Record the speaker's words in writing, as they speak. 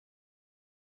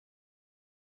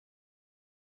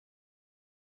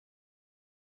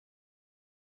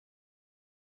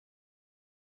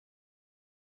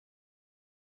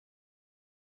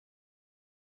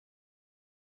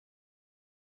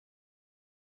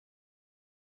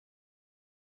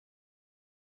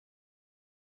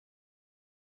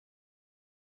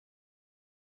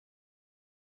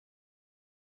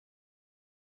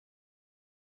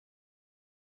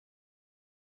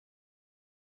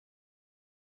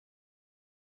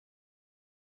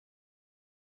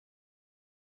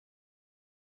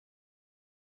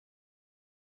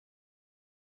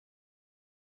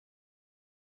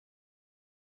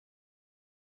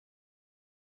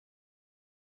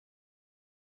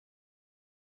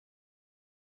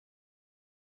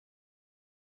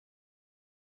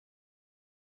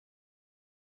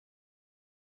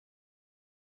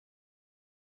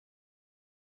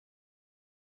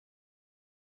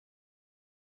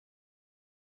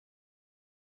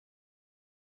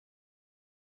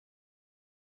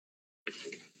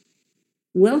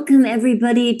Welcome,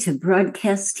 everybody, to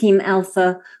Broadcast Team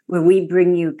Alpha, where we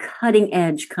bring you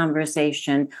cutting-edge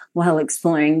conversation while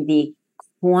exploring the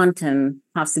quantum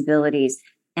possibilities.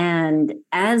 And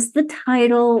as the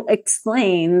title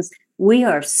explains, we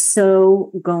are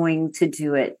so going to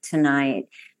do it tonight.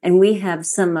 And we have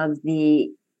some of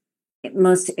the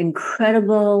most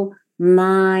incredible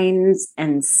minds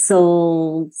and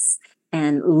souls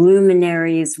and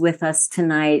luminaries with us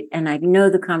tonight. And I know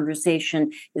the conversation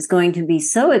is going to be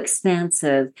so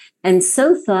expansive and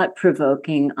so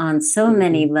thought-provoking on so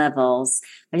many levels.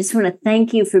 I just want to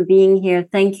thank you for being here.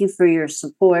 Thank you for your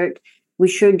support. We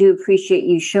sure do appreciate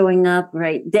you showing up,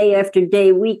 right? Day after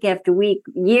day, week after week,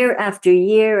 year after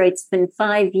year. It's been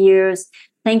 5 years.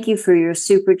 Thank you for your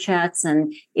super chats.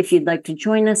 And if you'd like to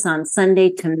join us on Sunday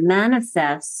to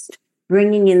manifest,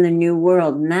 bringing in the new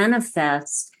world,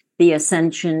 manifest the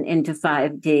ascension into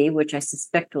 5D, which I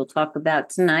suspect we'll talk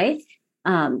about tonight.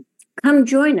 Come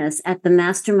join us at the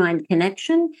Mastermind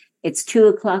Connection. It's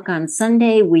 2:00 on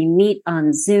Sunday. We meet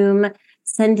on Zoom.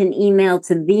 Send an email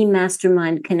to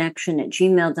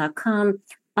themastermindconnection@gmail.com.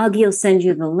 Augie will send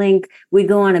you the link. We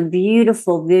go on a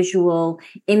beautiful visual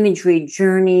imagery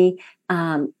journey,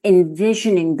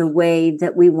 envisioning the way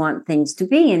that we want things to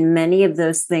be. And many of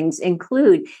those things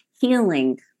include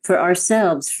healing for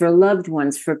ourselves, for loved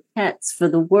ones, for pets, for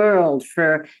the world,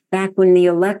 for back when the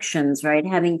elections, right?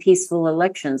 Having peaceful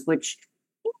elections, which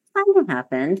kind of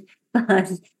happened,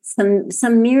 but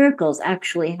some miracles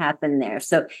actually happened there.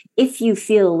 So if you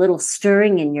feel a little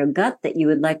stirring in your gut that you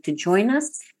would like to join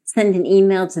us, send an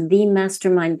email to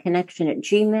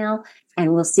themastermindconnection@gmail,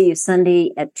 and we'll see you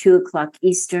Sunday at 2:00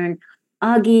 Eastern.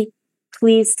 Augie,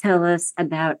 please tell us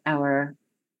about our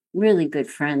really good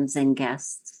friends and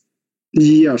guests.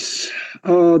 Yes.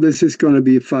 Oh, this is going to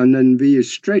be fun. And we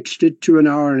stretched it to an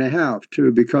hour and a half,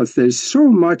 too, because there's so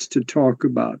much to talk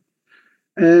about.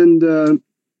 And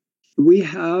we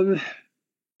have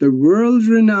the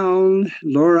world-renowned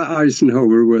Laura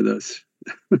Eisenhower with us.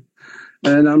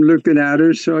 And I'm looking at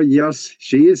her, so yes,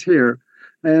 she is here.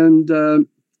 And the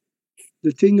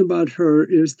thing about her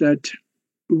is that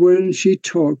when she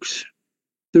talks,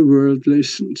 the world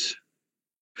listens,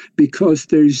 because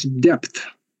there's depth.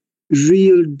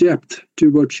 Real depth to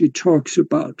what she talks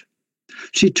about.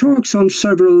 She talks on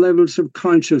several levels of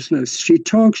consciousness. She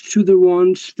talks to the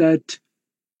ones that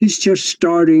is just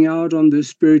starting out on the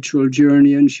spiritual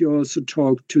journey, and she also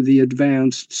talks to the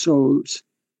advanced souls,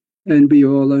 and we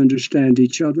all understand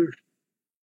each other.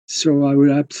 So I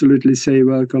would absolutely say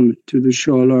welcome to the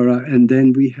show, Laura. And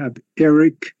then we have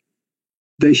Eric,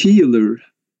 the healer,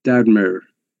 Dadmer.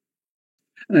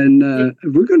 And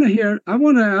we're going to hear, I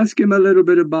want to ask him a little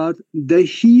bit about the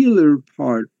healer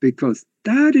part, because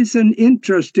that is an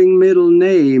interesting middle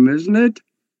name, isn't it?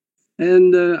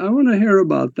 And I want to hear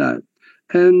about that.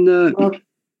 And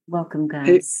welcome,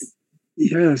 guys.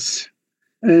 Yes.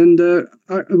 And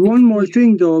one more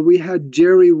thing, though, we had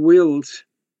Jerry Wills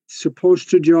supposed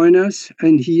to join us,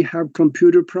 and he have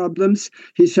computer problems.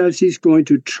 He says he's going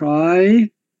to try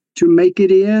to make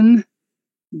it in.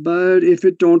 But if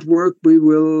it don't work, we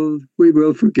will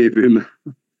forgive him.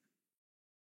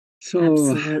 So,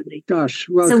 absolutely. Gosh,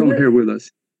 welcome here with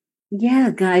us.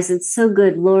 Yeah, guys, it's so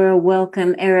good. Laura,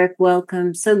 welcome. Eric,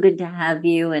 welcome. So good to have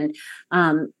you. And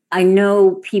I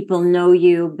know people know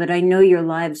you, but I know your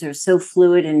lives are so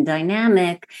fluid and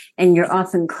dynamic, and you're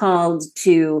often called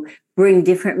to bring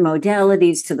different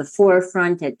modalities to the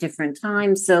forefront at different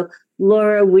times. So,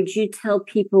 Laura, would you tell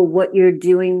people what you're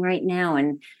doing right now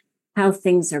and how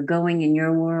things are going in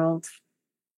your world?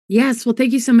 Yes. Well,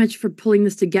 thank you so much for pulling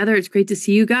this together. It's great to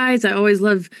see you guys. I always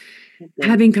love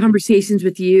having conversations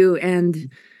with you and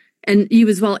you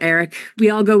as well, Eric. We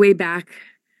all go way back.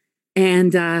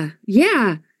 And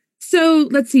yeah. So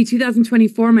let's see,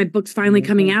 2024, my book's finally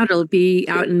coming out. It'll be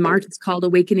out in March. It's called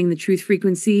Awakening the Truth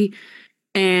Frequency.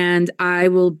 And I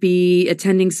will be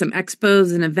attending some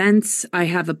expos and events. I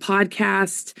have a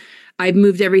podcast. I've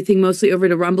moved everything mostly over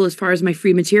to Rumble as far as my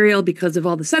free material because of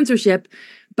all the censorship.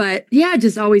 But yeah,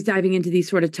 just always diving into these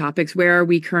sort of topics. Where are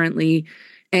we currently?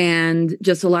 And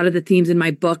just a lot of the themes in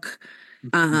my book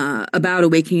about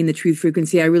awakening the truth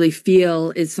frequency, I really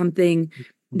feel is something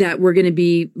that we're going to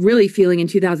be really feeling in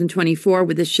 2024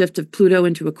 with the shift of Pluto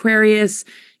into Aquarius,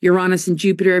 Uranus and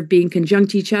Jupiter being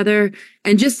conjunct each other,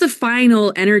 and just the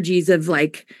final energies of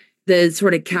like the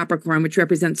sort of Capricorn, which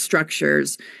represents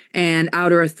structures and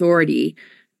outer authority.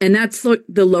 And that's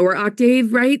the lower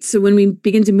octave, right? So when we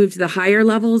begin to move to the higher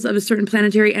levels of a certain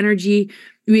planetary energy,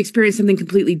 we experience something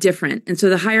completely different. And so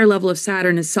the higher level of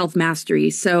Saturn is self-mastery.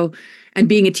 So, and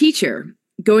being a teacher,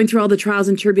 going through all the trials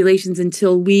and tribulations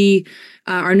until we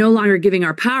are no longer giving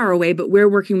our power away, but we're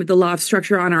working with the law of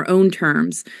structure on our own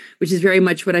terms, which is very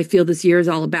much what I feel this year is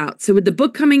all about. So with the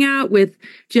book coming out, with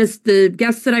just the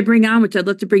guests that I bring on, which I'd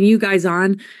love to bring you guys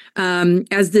on,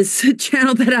 as this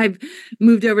channel that I've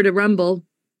moved over to Rumble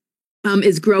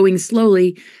is growing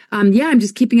slowly. I'm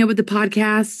just keeping up with the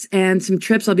podcasts and some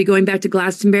trips. I'll be going back to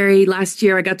Glastonbury. Last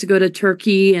year, I got to go to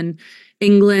Turkey and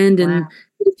England and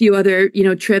a few other,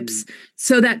 trips.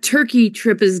 So that Turkey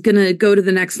trip is going to go to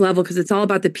the next level because it's all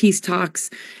about the peace talks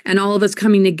and all of us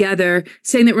coming together,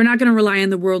 saying that we're not going to rely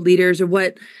on the world leaders or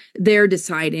what they're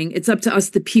deciding. It's up to us,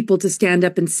 the people, to stand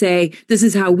up and say, this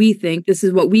is how we think, this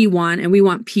is what we want, and we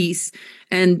want peace.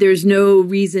 And there's no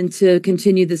reason to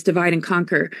continue this divide and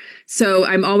conquer. So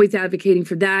I'm always advocating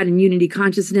for that and unity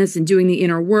consciousness and doing the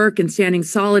inner work and standing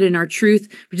solid in our truth,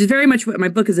 which is very much what my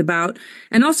book is about.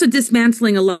 And also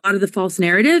dismantling a lot of the false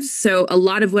narratives. So a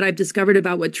lot of what I've discovered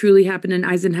about what truly happened in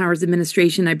Eisenhower's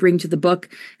administration, I bring to the book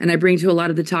and I bring to a lot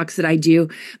of the talks that I do.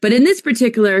 But in this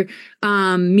particular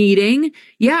meeting,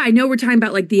 I know we're talking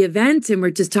about like the event and we're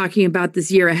just talking about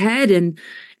this year ahead. And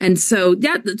so,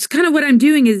 that's kind of what I'm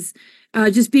doing is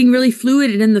just being really fluid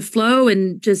and in the flow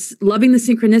and just loving the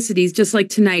synchronicities, just like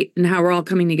tonight and how we're all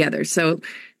coming together. So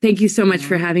thank you so much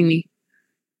for having me.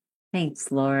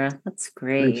 Thanks, Laura. That's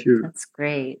great. Thank you. That's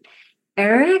great.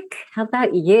 Eric, how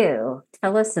about you?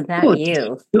 Tell us about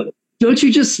you. Don't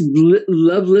you just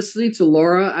love listening to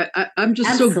Laura? I'm just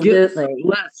Absolutely. so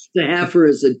blessed to have her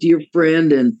as a dear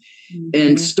friend and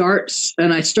I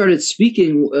started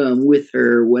speaking with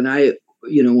her when I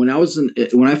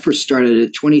first started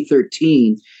in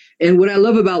 2013. And what I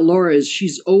love about Laura is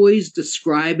she's always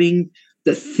describing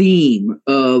the theme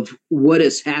of what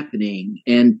is happening,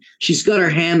 and she's got her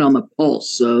hand on the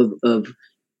pulse of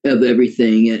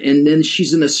everything. And then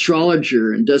she's an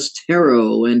astrologer and does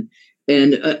tarot and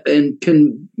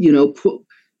can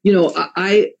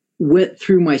I went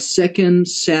through my second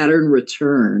Saturn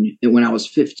return when I was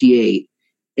 58,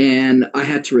 and I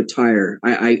had to retire.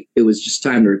 It was just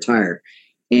time to retire,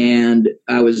 and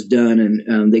I was done.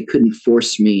 And they couldn't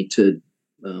force me to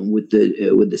with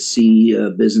the sea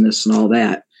business and all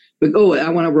that. But I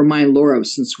want to remind Laura,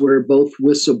 since we're both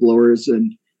whistleblowers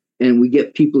and we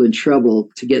get people in trouble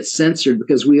to get censored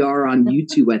because we are on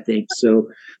YouTube, I think. So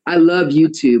I love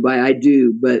YouTube. I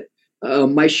do. But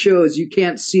my shows, you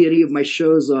can't see any of my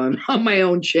shows on my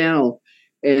own channel.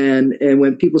 And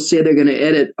when people say they're going to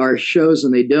edit our shows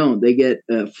and they don't, they get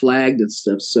flagged and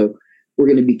stuff. So we're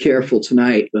going to be careful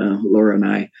tonight, Laura and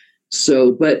I.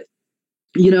 So, but,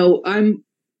 I'm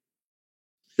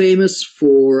famous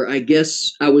for, I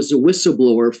guess I was a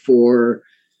whistleblower for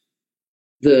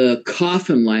the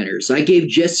coffin liners. I gave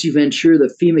Jesse Ventura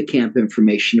the FEMA camp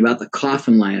information about the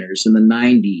coffin liners in the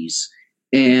 90s.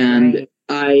 And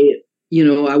right.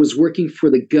 I was working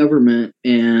for the government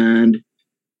and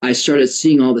I started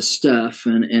seeing all the stuff.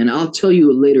 And I'll tell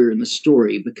you later in the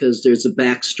story because there's a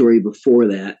backstory before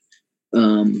that.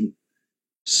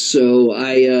 So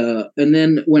and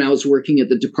then when I was working at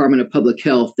the Department of Public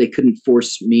Health, they couldn't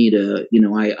force me to,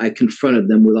 I confronted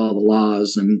them with all the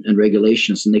laws and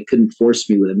regulations, and they couldn't force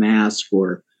me with a mask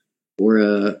or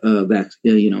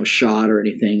a shot or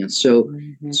anything. And so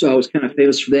I was kind of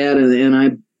famous for that.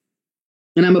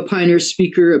 And I'm a pioneer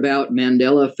speaker about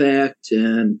Mandela effect,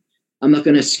 and I'm not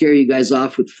going to scare you guys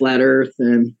off with flat Earth.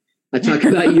 And I talk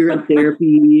about urine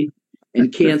therapy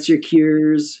and cancer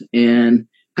cures, and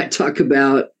I talk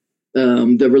about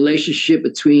the relationship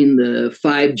between the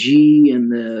 5G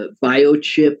and the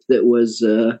biochip that was,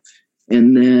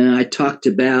 and then I talked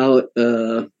about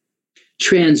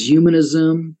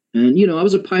transhumanism. And, I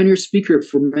was a pioneer speaker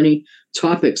for many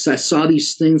topics. I saw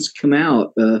these things come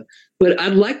out. But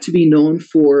I'd like to be known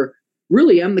for,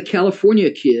 really, I'm the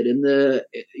California kid. And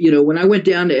when I went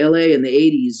down to LA in the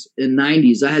 80s and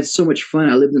 90s, I had so much fun.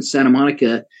 I lived in Santa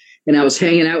Monica. And I was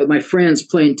hanging out with my friends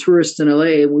playing tourist in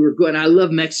LA, and we were going. I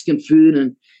love Mexican food,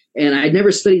 and I'd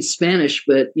never studied Spanish,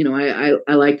 but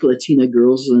I like Latina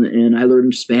girls, and I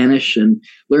learned Spanish and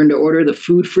learned to order the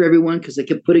food for everyone because they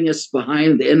kept putting us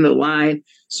behind the end of the line.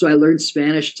 So I learned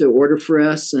Spanish to order for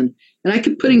us, and I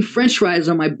kept putting French fries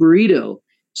on my burrito.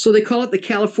 So they call it the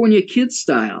California kid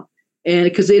style, and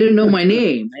because they didn't know my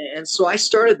name, and so I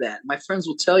started that. My friends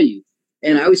will tell you.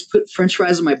 And I always put French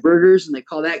fries on my burgers, and they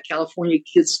call that California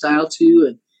kid style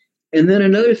too. And then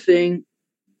another thing,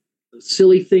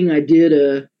 silly thing I did,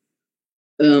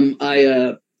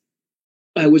 I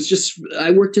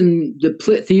worked in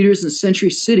the theaters in Century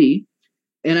City,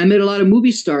 and I met a lot of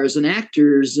movie stars and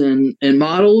actors and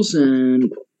models,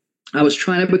 and I was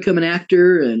trying to become an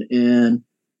actor, and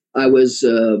I was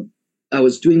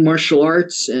was doing martial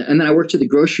arts, and then I worked at the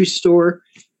grocery store,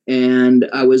 and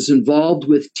I was involved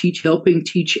with helping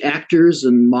teach actors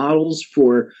and models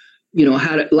for,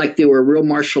 how to, like they were real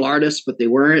martial artists, but they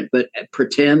weren't, but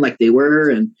pretend like they were.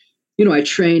 And, I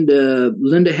trained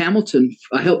Linda Hamilton.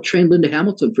 I helped train Linda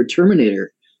Hamilton for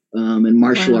Terminator in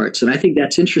martial arts. And I think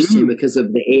that's interesting because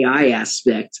of the AI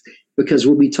aspect, because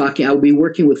I'll be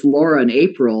working with Laura in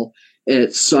April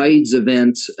at Saeed's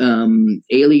event,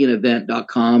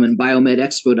 alienevent.com and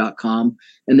biomedexpo.com.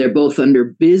 And they're both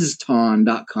under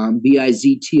bizton.com,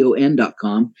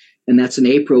 bizton.com. And that's in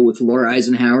April with Laura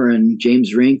Eisenhower and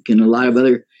James Rink and a lot of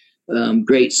other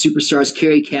great superstars.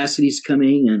 Carrie Cassidy's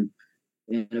coming. And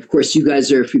of course, if you guys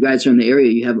are in the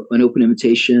area, you have an open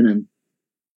invitation.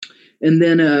 And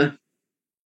then,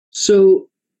 so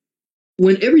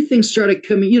when everything started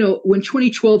coming, when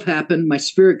 2012 happened, my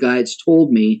spirit guides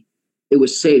told me it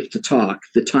was safe to talk.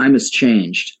 The time has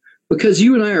changed because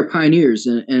you and I are pioneers,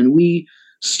 and we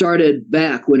started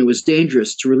back when it was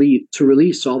dangerous to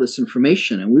release all this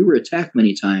information, and we were attacked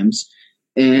many times,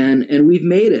 and we've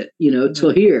made it, till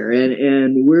here,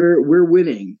 and we're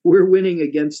winning. We're winning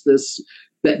against this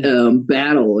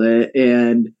battle,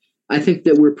 and I think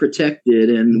that we're protected,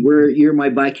 and you're my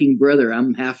Viking brother.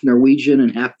 I'm half Norwegian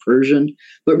and half Persian,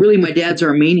 but really my dad's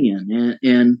Armenian,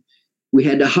 and we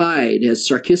had to hide as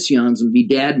Sarkissians and be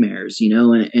dadmares,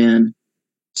 and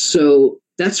so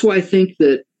that's why I think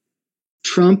that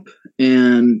Trump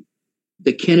and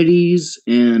the Kennedys,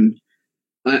 and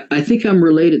I think I'm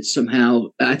related somehow.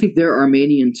 I think they're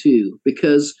Armenian too,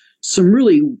 because some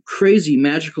really crazy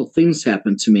magical things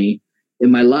happened to me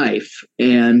in my life,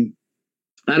 and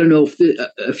I don't know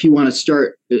if you want to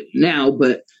start now,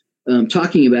 but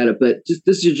talking about it. But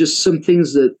this is just some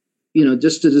things that,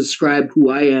 just to describe who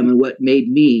I am and what made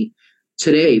me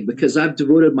today, because I've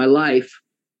devoted my life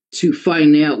to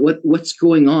finding out what's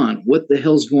going on, what the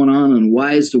hell's going on, and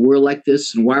why is the world like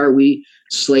this, and why are we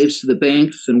slaves to the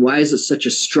banks, and why is it such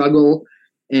a struggle?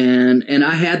 And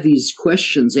I had these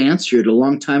questions answered a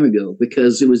long time ago,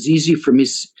 because it was easy for me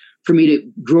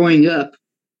to, growing up,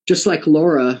 just like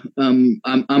Laura,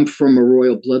 I'm from a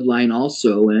royal bloodline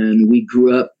also, and we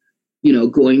grew up,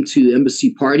 going to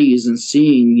embassy parties and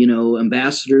seeing,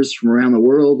 ambassadors from around the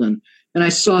world, and I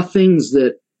saw things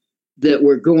that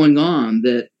were going on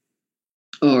that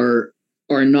are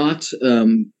not,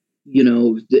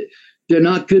 they're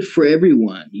not good for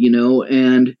everyone,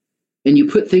 and you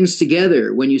put things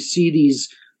together when you see these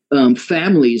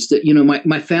families that,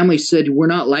 my family said, we're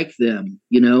not like them,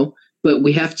 but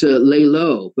we have to lay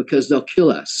low because they'll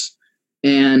kill us.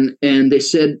 And they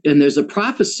said, and there's a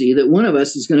prophecy that one of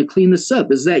us is going to clean this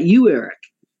up. Is that you, Eric?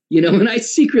 And I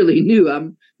secretly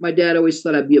knew. My dad always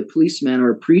thought I'd be a policeman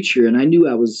or a preacher, and I knew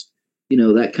I was,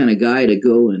 that kind of guy to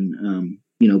go and,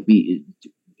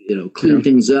 clean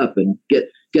things up and get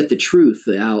the truth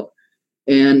out.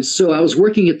 And so I was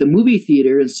working at the movie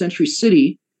theater in Century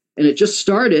City, and it just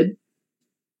started.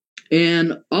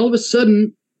 And all of a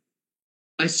sudden,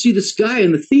 I see this guy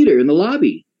in the theater in the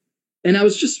lobby, and I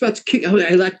was just about to kick.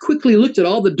 I quickly looked at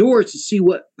all the doors to see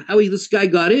how this guy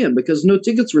got in, because no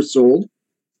tickets were sold,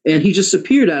 and he just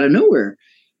appeared out of nowhere.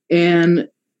 And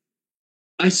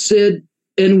I said,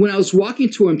 and when I was walking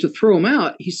to him to throw him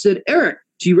out, he said, "Eric,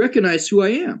 do you recognize who I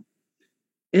am?"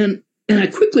 And I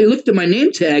quickly looked at my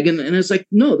name tag, and I was like,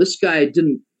 "No, this guy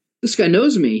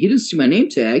knows me. He didn't see my name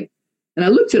tag." And I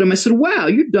looked at him. I said, "Wow,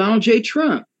 you're Donald J.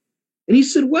 Trump." And he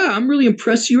said, "Wow, I'm really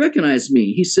impressed you recognize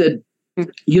me." He said,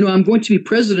 "I'm going to be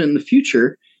president in the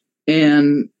future,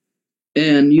 and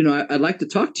I'd like to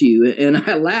talk to you." And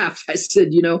I laughed. I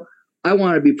said, "I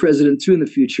want to be president too in the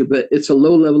future, but it's a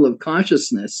low level of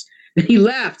consciousness." And he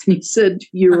laughed and he said,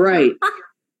 "You're right."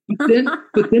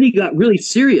 But then he got really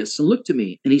serious and looked at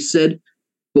me and he said,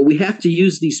 "But we have to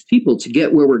use these people to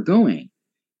get where we're going."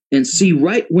 And see,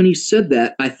 right when he said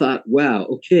that, I thought, wow,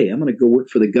 okay, I'm going to go work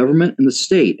for the government and the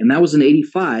state. And that was in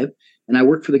 85. And I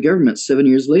worked for the government 7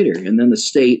 years later, and then the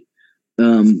state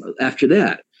after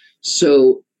that.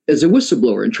 So as a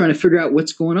whistleblower and trying to figure out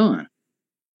what's going on.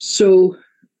 So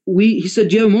he said,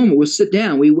 "Do you have a moment? We'll sit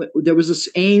down." There was this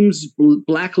Ames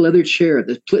black leather chair at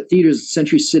the Plitt Theaters in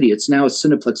Century City. It's now a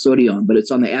Cineplex Odeon, but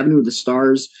it's on the Avenue of the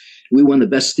Stars. We won the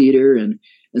best theater. And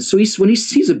so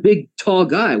he's a big, tall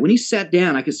guy. When he sat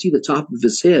down, I could see the top of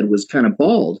his head was kind of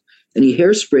bald, and he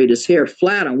hairsprayed his hair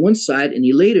flat on one side and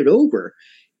he laid it over.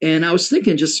 And I was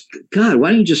thinking, just, God, why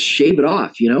don't you just shave it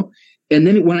off, And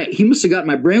then he must have got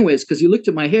my brainwaves, because he looked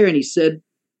at my hair and he said,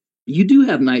 "You do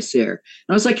have nice hair."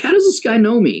 And I was like, how does this guy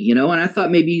know me? And I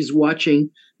thought maybe he's watching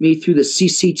me through the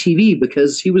CCTV,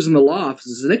 because he was in the law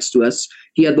offices next to us.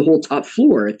 He had the whole top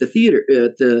floor at the theater,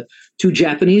 at the two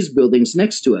Japanese buildings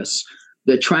next to us,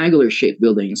 the triangular shaped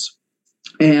buildings.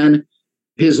 And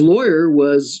his lawyer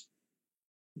was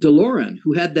DeLorean,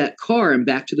 who had that car in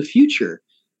Back to the Future.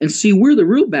 And see, we're the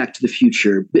real Back to the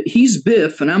Future. But he's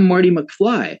Biff and I'm Marty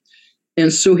McFly.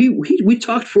 And so we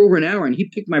talked for over an hour, and he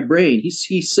picked my brain.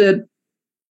 He said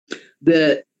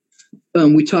that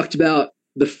we talked about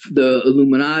the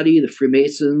Illuminati, the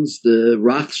Freemasons, the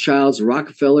Rothschilds, the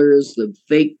Rockefellers, the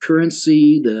fake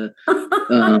currency.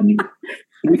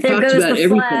 We talked about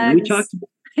everything.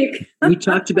 We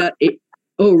talked about it.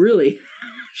 Oh, really?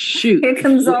 Shoot! Here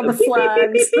comes all the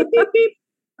flags.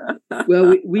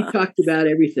 Well, we talked about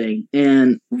everything,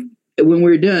 and when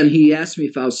we were done, he asked me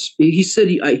if I was. He said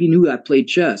he knew I played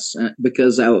chess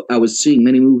because I was seeing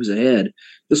many moves ahead.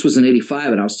 This was in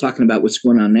 '85, and I was talking about what's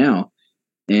going on now.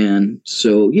 And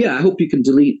so, yeah, I hope you can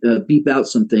beep out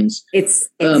some things. It's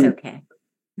okay.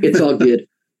 It's all good.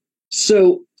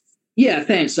 So, yeah,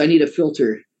 thanks. I need a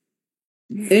filter.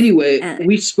 Anyway,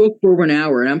 we spoke for over an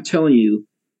hour, and I'm telling you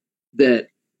that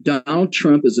Donald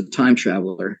Trump is a time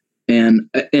traveler. And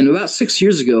about 6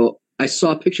 years ago, I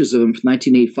saw pictures of him from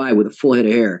 1985 with a full head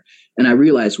of hair, and I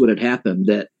realized what had happened,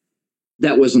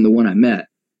 that wasn't the one I met,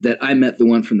 that I met the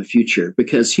one from the future,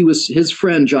 because his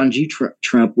friend, John G.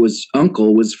 Trump,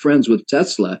 was friends with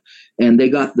Tesla, and they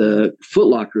got the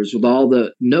footlockers with all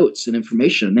the notes and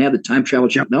information, and they had the time travel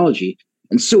technology.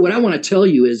 And so what I want to tell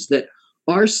you is that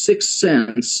our sixth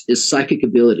sense is psychic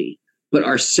ability, but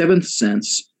our seventh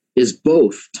sense is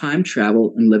both time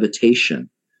travel and levitation.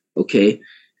 Okay.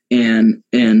 And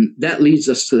that leads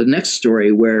us to the next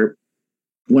story, where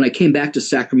when I came back to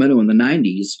Sacramento in the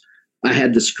 90s, I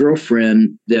had this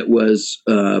girlfriend that was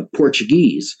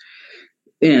Portuguese.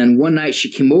 And one night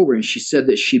she came over and she said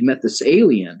that she'd met this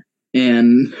alien.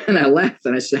 And I laughed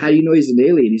and I said, "How do you know he's an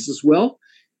alien?" He says, "Well,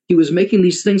 he was making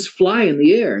these things fly in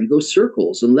the air and go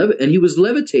circles and he was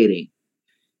levitating."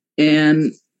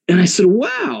 And I said,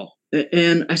 "Wow."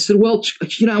 And I said, "Well,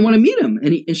 I want to meet him."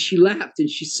 And she laughed and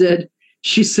she said,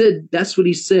 "That's what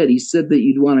he said. He said that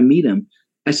you'd want to meet him."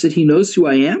 I said, "He knows who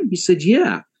I am?" He said,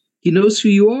 "Yeah, he knows who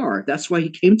you are. That's why he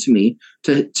came to me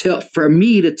for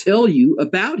me to tell you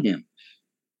about him."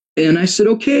 And I said,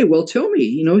 "Okay, well, tell me."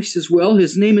 He says, "Well,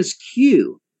 his name is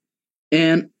Q."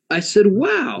 And I said,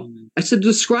 "Wow." I said,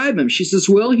 "Describe him." She says,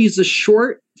 "Well, he's a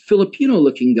short Filipino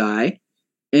looking guy."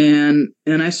 And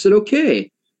I said,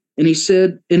 "Okay." And he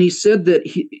said that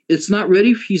he's not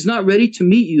ready to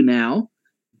meet you now,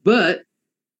 but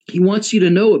he wants you to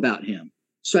know about him.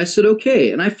 So I said,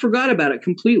 "Okay." And I forgot about it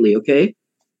completely. Okay.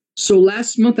 So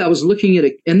last month I was looking at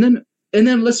it, and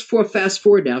then let's fast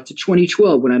forward now to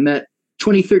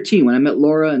 2013 when I met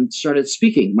Laura and started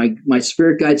speaking. My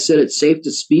spirit guide said it's safe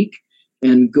to speak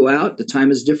and go out. The time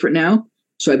is different now.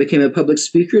 So I became a public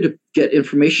speaker to get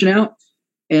information out.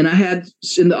 And I had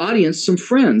in the audience some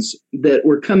friends that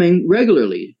were coming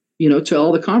regularly, to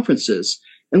all the conferences.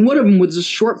 And one of them was a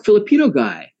short Filipino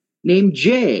guy named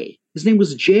Jay. His name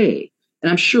was Jay.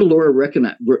 And I'm sure Laura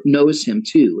knows him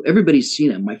too. Everybody's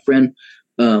seen him. My friends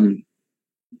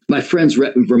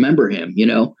remember him,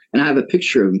 and I have a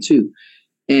picture of him too.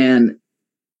 And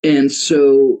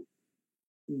so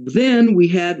then do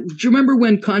you remember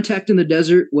when Contact in the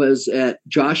Desert was at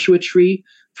Joshua Tree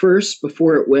first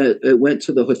before it went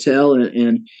to the hotel?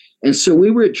 And so we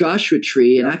were at Joshua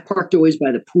Tree, and I parked always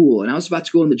by the pool, and I was about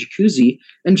to go in the jacuzzi,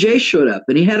 and Jay showed up,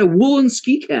 and he had a woolen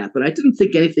ski cap, and I didn't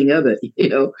think anything of it.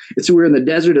 We're in the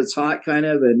desert, it's hot kind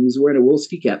of, and he's wearing a wool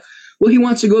ski cap. Well, he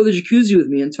wants to go to the jacuzzi with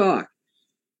me and talk.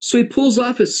 So he pulls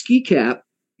off his ski cap,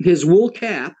 his wool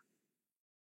cap,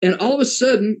 and all of a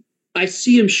sudden I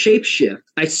see him shapeshift.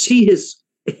 I see his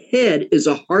head is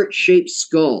a heart-shaped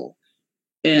skull.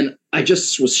 And I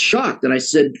just was shocked. And I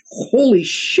said, "Holy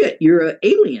shit, you're an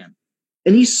alien."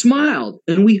 And he smiled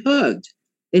and we hugged.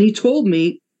 And he told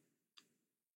me,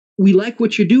 "We like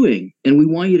what you're doing and we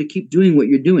want you to keep doing what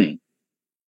you're doing."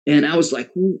 And I was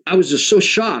just so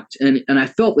shocked. And I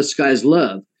felt this guy's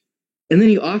love. And then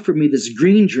he offered me this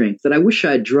green drink that I wish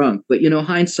I had drunk. But,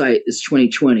 hindsight is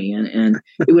 2020. And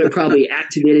it would have probably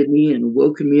activated me and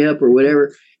woken me up or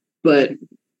whatever. But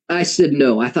I said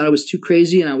no. I thought it was too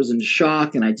crazy, and I was in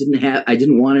shock, and I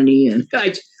didn't want any, and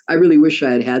I really wish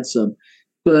I had some.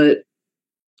 But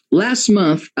last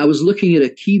month I was looking at a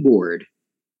keyboard,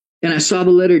 and I saw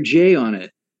the letter J on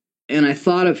it, and I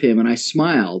thought of him, and I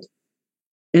smiled,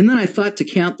 and then I thought to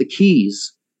count the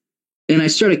keys, and I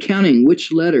started counting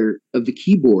which letter of the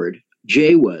keyboard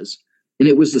J was, and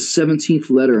it was the 17th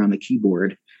letter on the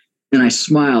keyboard, and I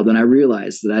smiled, and I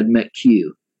realized that I'd met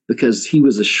Q, because he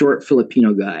was a short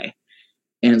Filipino guy.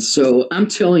 And so I'm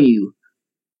telling you,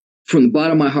 from the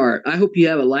bottom of my heart, I hope you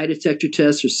have a lie detector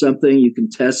test or something. You can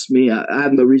test me. I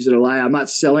have no reason to lie. I'm not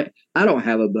selling. I don't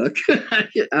have a book. I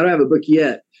don't have a book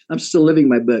yet. I'm still living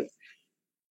my book.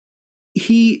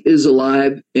 He is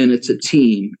alive, and it's a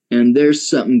team, and there's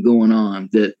something going on.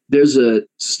 That there's a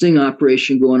sting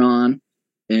operation going on,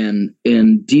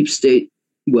 and deep state.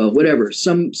 Well, whatever.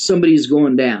 Somebody's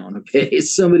going down. Okay,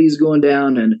 somebody's going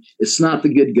down, and it's not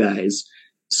the good guys.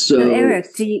 So Eric,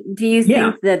 do you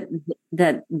think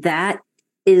that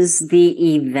is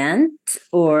the event,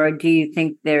 or do you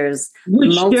think there's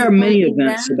there are many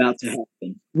events about to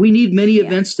happen? We need many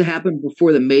events to happen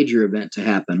before the major event to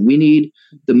happen. We need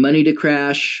the money to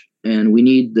crash, and we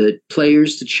need the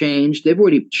players to change. They've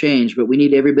already changed, but we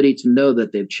need everybody to know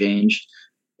that they've changed,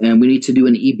 and we need to do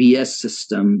an EBS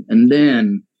system, and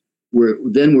then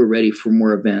we're ready for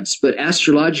more events. But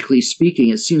astrologically speaking,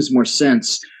 it seems more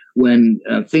sense when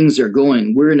things are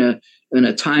going. We're in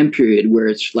a time period where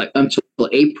it's like until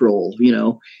April,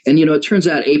 and it turns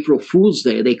out April Fool's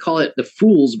Day, they call it the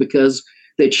Fools because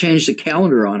they changed the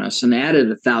calendar on us and added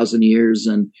 1,000 years,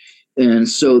 and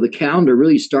so the calendar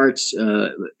really starts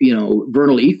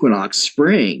vernal equinox,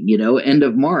 spring, end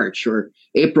of March, or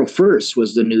April 1st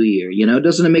was the new year.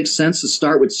 Doesn't it make sense to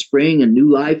start with spring and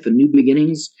new life and new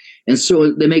beginnings? And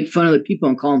so they make fun of the people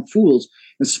and call them fools.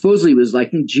 And supposedly it was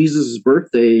like Jesus'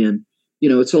 birthday. And,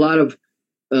 it's a lot of,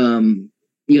 I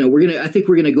think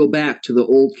we're going to go back to the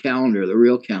old calendar, the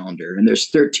real calendar. And there's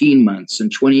 13 months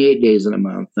and 28 days in a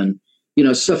month and,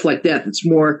 stuff like that. That's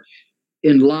more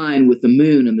in line with the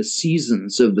moon and the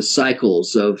seasons of the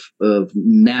cycles of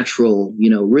natural,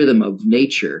 rhythm of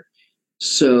nature.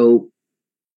 So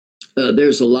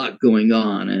there's a lot going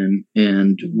on,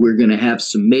 and we're going to have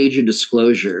some major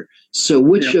disclosure. So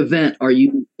which event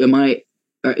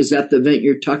is that the event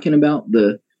you're talking about?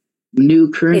 The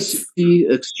new currency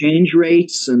exchange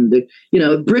rates and the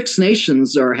BRICS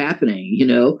nations are happening.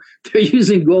 They're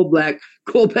using gold-backed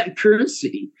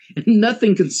currency, and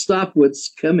nothing can stop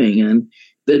what's coming. And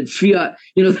the fiat,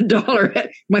 the dollar.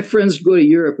 My friends go to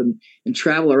Europe and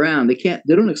travel around. They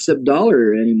don't accept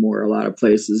dollar anymore. A lot of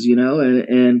places,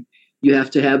 and you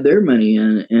have to have their money,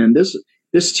 and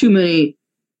there's too many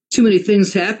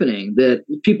things happening that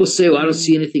people say, well, I don't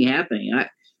see anything happening.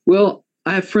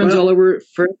 I have friends all over,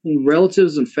 friends and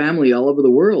relatives and family all over the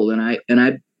world, and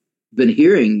I've been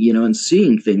hearing, and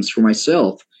seeing things for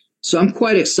myself. So I'm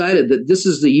quite excited that this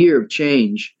is the year of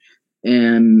change,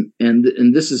 and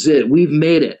this is it. We've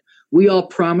made it. We all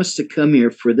promised to come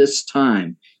here for this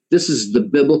time. This is the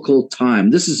biblical time.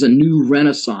 This is a new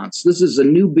renaissance. This is a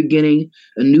new beginning,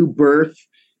 a new birth,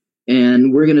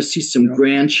 and we're going to see some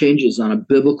grand changes on a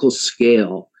biblical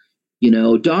scale.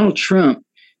 Donald Trump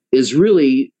is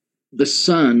really the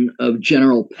son of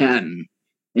General Patton,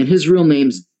 and his real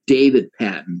name's David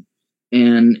Patton.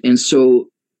 And so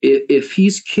if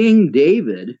he's King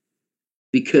David,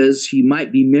 because he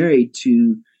might be married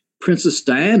to Princess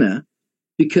Diana,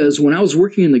 because when I was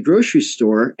working in the grocery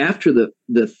store after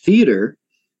the theater,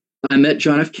 I met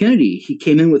John F. Kennedy. He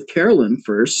came in with Carolyn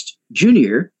first,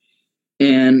 Jr.,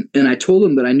 and I told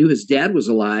him that I knew his dad was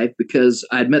alive because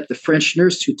I'd met the French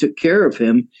nurse who took care of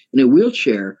him in a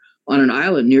wheelchair on an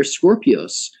island near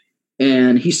Scorpios.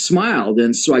 And he smiled,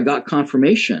 and so I got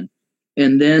confirmation.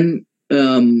 And then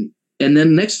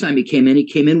next time he came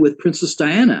in with Princess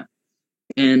Diana.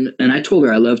 And I told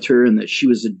her I loved her and that she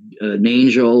was an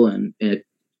angel and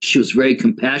she was very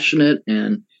compassionate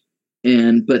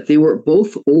but they were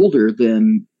both older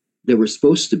than they were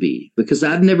supposed to be, because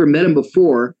I've never met them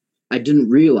before. I didn't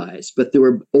realize, but they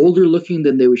were older looking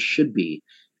than they should be.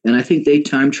 And I think they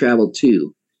time traveled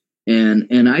too. And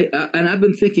I've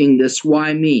been thinking this,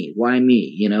 why me?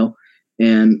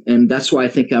 And that's why I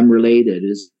think I'm related,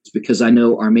 is because I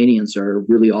know Armenians are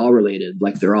really all related.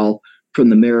 Like they're all from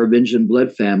the Merovingian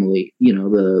blood family,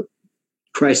 the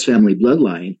Christ family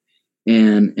bloodline,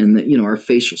 and our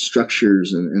facial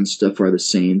structures and stuff are the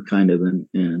same kind of, and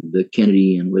the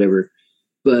Kennedy and whatever.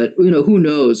 But who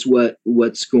knows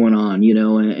what's going on,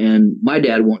 and my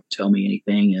dad won't tell me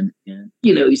anything, and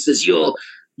he says you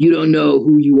don't know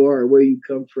who you are, where you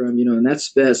come from, and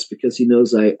that's best because he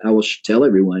knows I will tell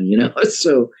everyone,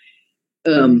 so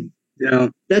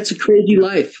that's a crazy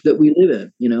life that we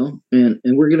live in, and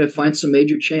we're going to find some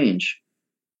major change.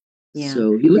 Yeah.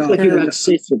 So you look like you're about to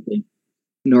say something,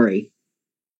 Nori.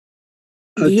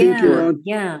 I think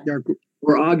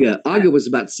or Aga was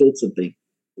about to say something.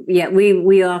 Yeah,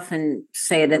 we often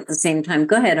say it at the same time.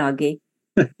 Go ahead, Augie.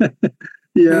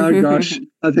 Yeah, gosh,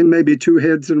 I think maybe two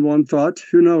heads and one thought.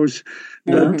 Who knows?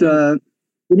 But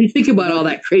what do you think about all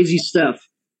that crazy stuff?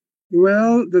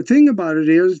 Well, the thing about it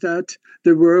is that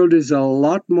the world is a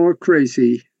lot more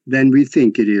crazy than we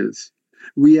think it is.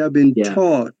 We have been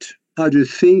taught how to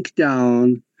think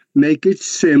down, make it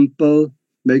simple,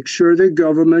 make sure the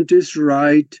government is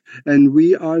right, and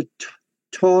we are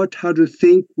taught how to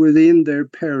think within their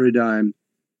paradigm.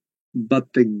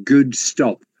 But the good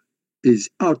stuff is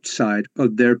outside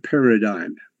of their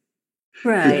paradigm.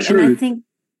 Right. And I think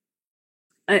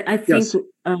yes.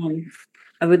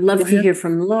 I would love to hear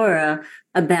from Laura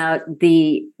about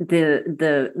the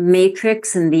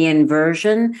matrix and the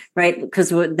inversion, right? Because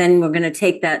then we're going to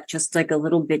take that just like a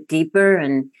little bit deeper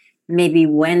and maybe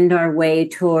wend our way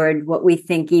toward what we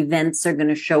think events are going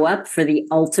to show up for the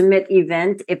ultimate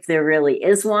event, if there really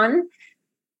is one.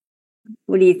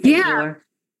 What do you think, Laura?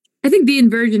 I think the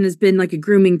inversion has been like a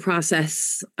grooming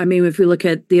process. I mean, if we look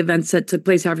at the events that took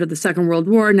place after the Second World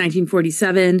War,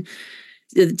 1947,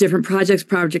 the different projects,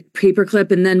 Project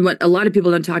Paperclip, and then what a lot of people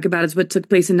don't talk about is what took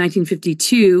place in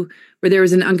 1952, where there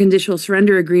was an unconditional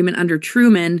surrender agreement under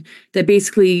Truman that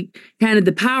basically handed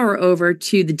the power over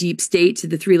to the deep state, to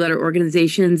the three-letter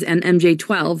organizations and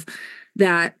MJ-12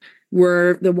 that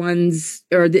were the ones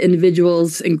or the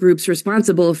individuals and groups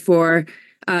responsible for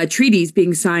treaties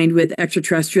being signed with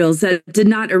extraterrestrials that did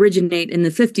not originate in the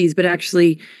 50s, but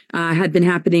actually had been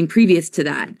happening previous to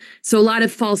that. So a lot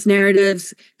of false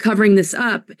narratives covering this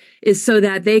up is so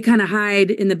that they kind of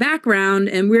hide in the background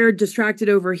and we're distracted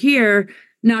over here,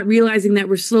 not realizing that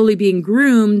we're slowly being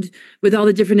groomed with all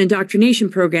the different indoctrination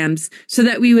programs so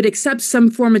that we would accept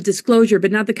some form of disclosure,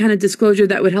 but not the kind of disclosure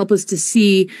that would help us to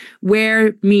see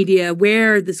where media,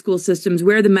 where the school systems,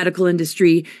 where the medical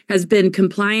industry has been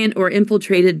compliant or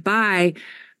infiltrated by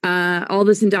all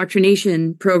this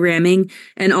indoctrination programming,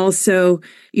 and also,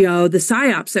 the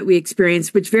psyops that we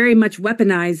experience, which very much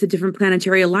weaponize the different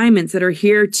planetary alignments that are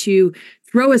here to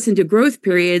throw us into growth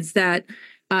periods that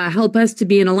help us to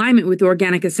be in alignment with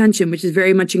organic ascension, which is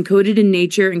very much encoded in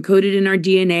nature, encoded in our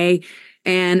DNA,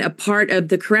 and a part of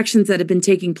the corrections that have been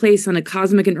taking place on a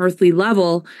cosmic and earthly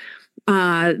level.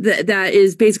 That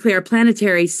is basically our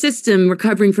planetary system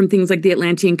recovering from things like the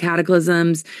Atlantean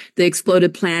cataclysms, the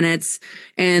exploded planets,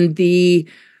 and the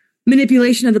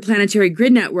manipulation of the planetary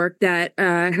grid network that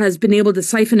has been able to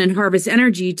siphon and harvest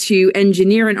energy to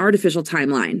engineer an artificial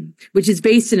timeline, which is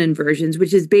based in inversions,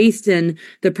 which is based in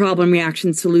the problem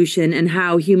reaction solution and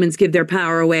how humans give their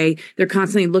power away. They're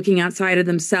constantly looking outside of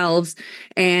themselves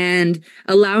and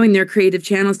allowing their creative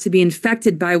channels to be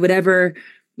infected by whatever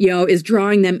is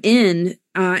drawing them in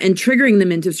and triggering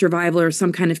them into survival or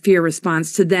some kind of fear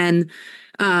response to then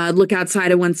look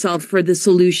outside of oneself for the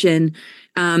solution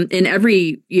in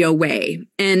every way.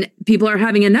 And people are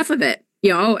having enough of it.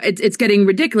 It's getting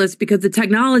ridiculous because the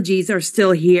technologies are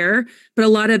still here, but a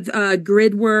lot of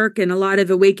grid work and a lot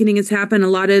of awakening has happened, a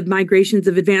lot of migrations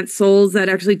of advanced souls that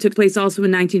actually took place also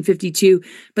in 1952.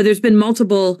 But there's been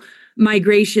multiple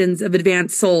migrations of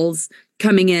advanced souls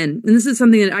coming in. And this is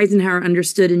something that Eisenhower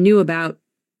understood and knew about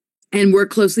and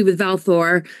worked closely with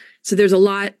Valthor. So there's a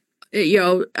lot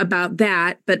about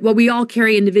that, but what we all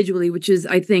carry individually, which is,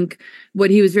 I think, what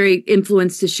he was very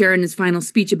influenced to share in his final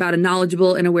speech about a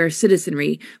knowledgeable and aware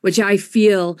citizenry, which I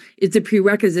feel is a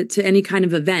prerequisite to any kind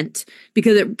of event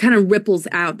because it kind of ripples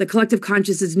out. The collective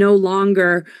conscious is no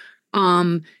longer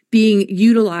being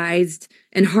utilized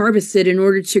and harvested in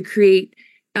order to create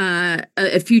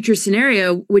a future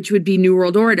scenario, which would be New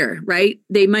World Order, right?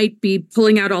 They might be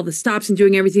pulling out all the stops and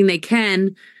doing everything they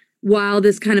can while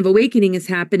this kind of awakening is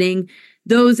happening.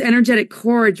 Those energetic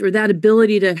cords or that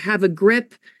ability to have a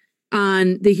grip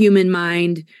on the human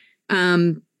mind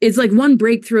is like one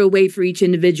breakthrough away for each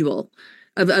individual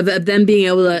of them being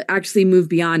able to actually move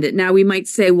beyond it. Now we might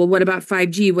say, well, what about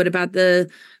 5G? What about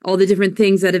all the different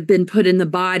things that have been put in the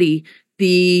body,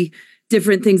 the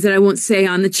different things that I won't say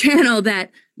on the channel that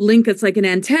link us like an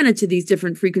antenna to these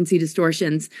different frequency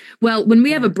distortions? Well, when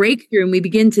we have a breakthrough and we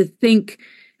begin to think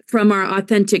from our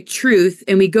authentic truth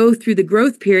and we go through the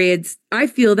growth periods, I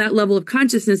feel that level of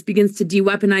consciousness begins to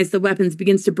de-weaponize the weapons,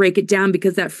 begins to break it down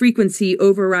because that frequency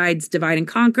overrides divide and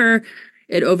conquer.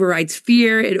 It overrides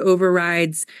fear. It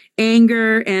overrides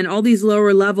anger and all these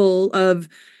lower level of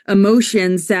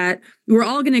emotions that we're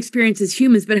all going to experience as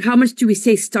humans. But how much do we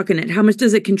stay stuck in it? How much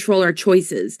does it control our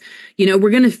choices? We're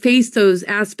going to face those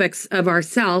aspects of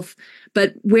ourself,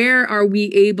 but where are we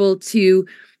able to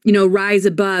rise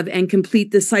above and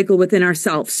complete the cycle within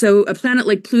ourselves? So a planet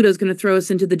like Pluto is going to throw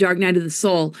us into the dark night of the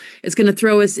soul. It's going to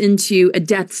throw us into a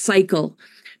death cycle.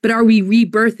 But are we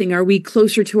rebirthing? Are we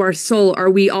closer to our soul?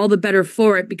 Are we all the better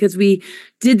for it because we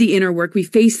did the inner work? We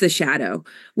faced the shadow.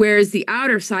 Whereas the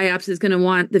outer psyops is going to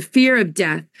want the fear of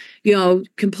death,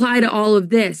 comply to all of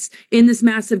this in this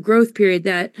massive growth period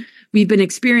that we've been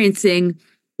experiencing.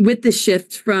 with the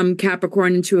shift from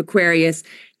Capricorn into Aquarius,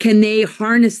 can they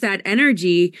harness that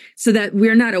energy so that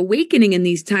we're not awakening in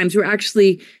these times? We're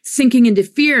actually sinking into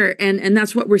fear. And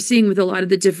that's what we're seeing with a lot of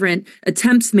the different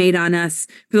attempts made on us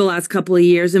for the last couple of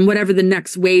years and whatever the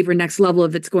next wave or next level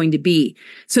of it's going to be.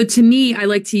 So to me, I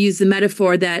like to use the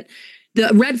metaphor that the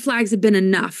red flags have been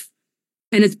enough.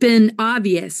 And it's been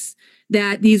obvious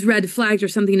that these red flags are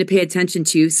something to pay attention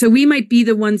to. So we might be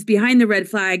the ones behind the red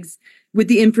flags with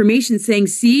the information saying,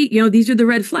 see, these are the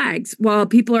red flags, while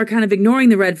people are kind of ignoring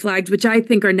the red flags, which I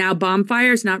think are now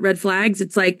bonfires, not red flags.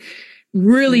 It's like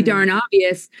really darn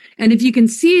obvious. And if you can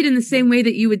see it in the same way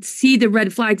that you would see the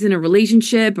red flags in a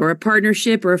relationship or a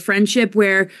partnership or a friendship,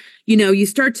 where, you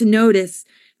start to notice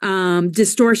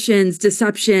distortions,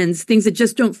 deceptions, things that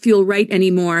just don't feel right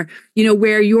anymore,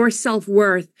 where your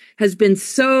self-worth has been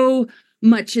so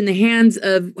much in the hands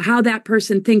of how that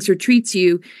person thinks or treats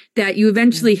you, that you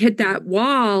eventually hit that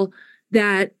wall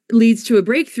that leads to a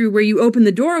breakthrough where you open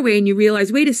the doorway and you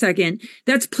realize, wait a second,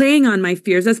 that's playing on my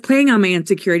fears. That's playing on my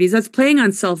insecurities. That's playing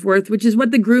on self-worth, which is what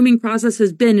the grooming process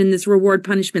has been in this reward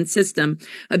punishment system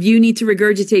of you need to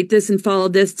regurgitate this and follow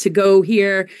this to go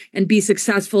here and be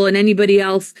successful. And anybody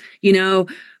else,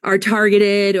 are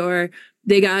targeted, or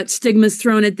they got stigmas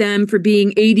thrown at them for being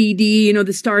ADD,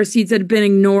 the star seeds that have been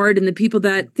ignored, and the people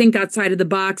that think outside of the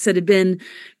box that have been,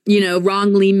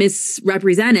 wrongly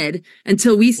misrepresented,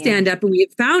 until we stand up and we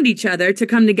have found each other to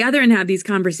come together and have these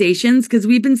conversations, because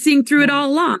we've been seeing through it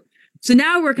all along. So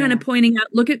now we're kind of pointing out,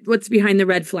 look at what's behind the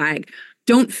red flag.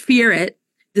 Don't fear it.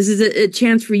 This is a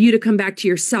chance for you to come back to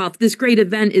yourself. This great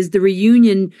event is the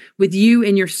reunion with you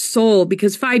and your soul,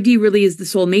 because 5D really is the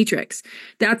soul matrix.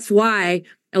 That's why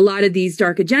a lot of these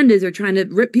dark agendas are trying to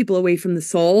rip people away from the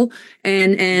soul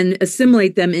and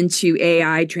assimilate them into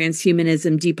AI,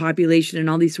 transhumanism, depopulation, and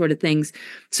all these sort of things.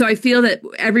 So I feel that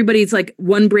everybody's like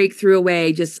one breakthrough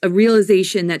away, just a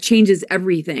realization that changes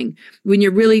everything. When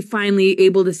you're really finally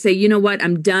able to say, you know what,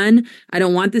 I'm done. I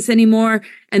don't want this anymore.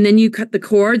 And then you cut the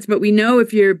cords. But we know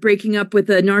if you're breaking up with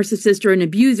a narcissist or an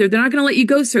abuser, they're not going to let you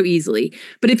go so easily.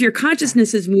 But if your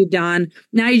consciousness has moved on,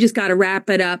 now you just got to wrap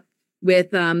it up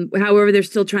with however they're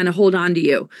still trying to hold on to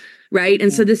you, right?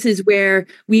 And so this is where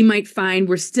we might find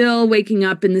we're still waking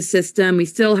up in the system. We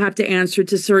still have to answer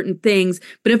to certain things.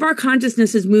 But if our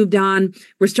consciousness has moved on,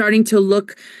 we're starting to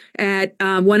look at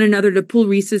one another to pull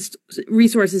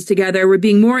resources together. We're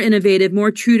being more innovative, more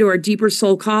true to our deeper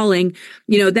soul calling.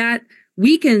 That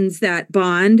weakens that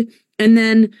bond. And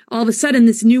then all of a sudden,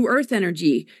 this new earth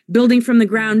energy building from the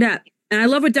ground up. And I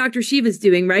love what Dr. Shiva's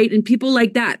doing, right? And people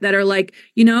like that are like,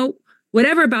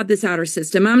 whatever about this outer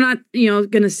system. I'm not,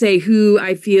 going to say who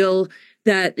I feel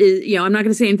that is, I'm not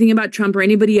going to say anything about Trump or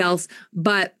anybody else,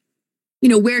 but,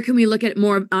 where can we look at it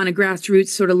more on a grassroots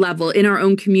sort of level in our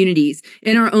own communities,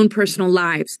 in our own personal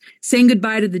lives, saying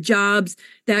goodbye to the jobs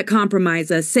that compromise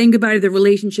us, saying goodbye to the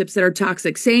relationships that are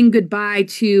toxic, saying goodbye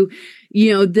to,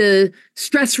 the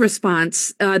stress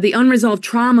response, the unresolved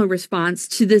trauma response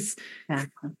to this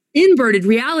inverted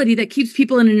reality that keeps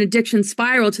people in an addiction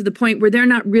spiral to the point where they're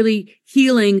not really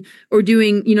healing or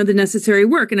doing, the necessary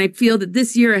work. And I feel that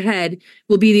this year ahead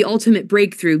will be the ultimate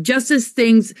breakthrough. Just as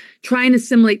things try and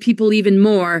assimilate people even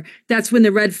more, that's when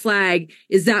the red flag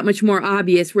is that much more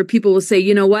obvious, where people will say,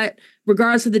 you know what,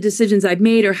 regardless of the decisions I've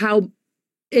made or how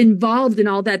involved in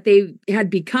all that they had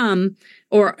become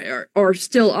or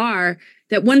still are,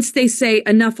 that once they say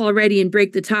enough already and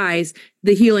break the ties,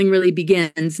 the healing really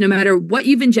begins. No matter what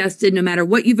you've ingested, no matter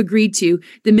what you've agreed to,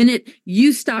 the minute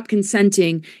you stop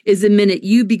consenting is the minute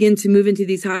you begin to move into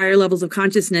these higher levels of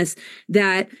consciousness.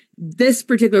 That this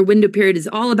particular window period is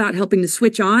all about helping to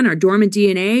switch on our dormant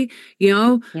DNA,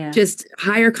 just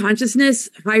higher consciousness,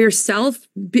 higher self,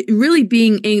 really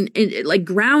being like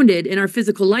grounded in our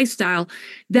physical lifestyle.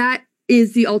 That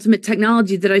is the ultimate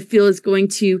technology that I feel is going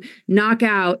to knock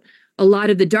out a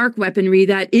lot of the dark weaponry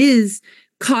that is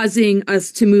causing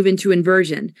us to move into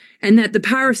inversion, and that the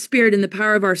power of spirit and the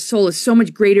power of our soul is so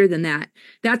much greater than that.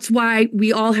 That's why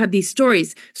we all have these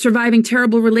stories, surviving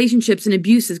terrible relationships and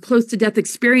abuses, close to death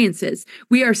experiences.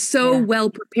 We are so well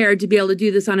prepared to be able to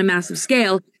do this on a massive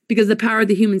scale because the power of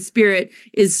the human spirit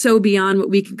is so beyond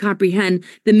what we can comprehend.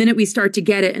 The minute we start to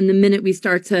get it, and the minute we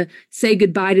start to say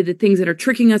goodbye to the things that are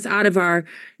tricking us out of our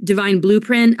divine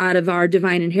blueprint, out of our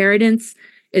divine inheritance,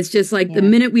 it's just like the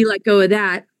minute we let go of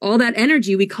that, all that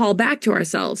energy we call back to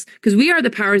ourselves, because we are the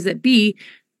powers that be.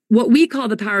 What we call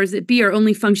the powers that be are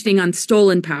only functioning on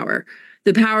stolen power,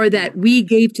 the power that we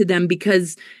gave to them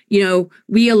because,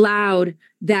 we allowed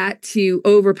that to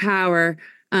overpower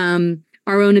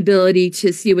our own ability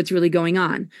to see what's really going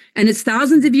on. And it's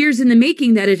thousands of years in the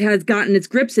making that it has gotten its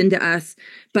grips into us.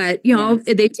 But, Yes.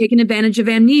 they've taken advantage of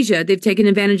amnesia. They've taken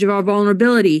advantage of our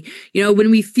vulnerability.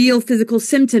 When we feel physical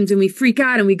symptoms and we freak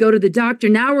out and we go to the doctor,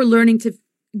 now we're learning to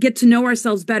get to know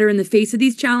ourselves better in the face of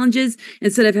these challenges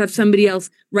instead of have somebody else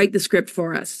write the script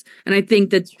for us. And I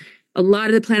think that a lot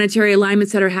of the planetary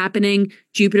alignments that are happening,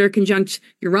 Jupiter conjunct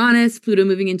Uranus, Pluto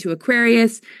moving into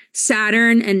Aquarius,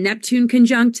 Saturn and Neptune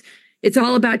conjunct, it's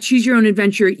all about choose your own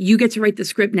adventure. You get to write the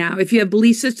script now. If you have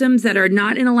belief systems that are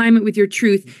not in alignment with your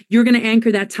truth, you're going to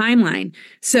anchor that timeline.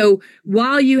 So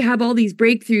while you have all these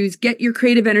breakthroughs, get your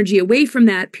creative energy away from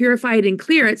that, purify it and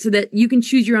clear it so that you can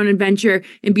choose your own adventure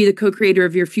and be the co-creator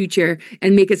of your future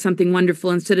and make it something wonderful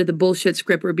instead of the bullshit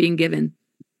script we're being given.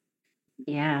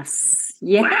 Yes.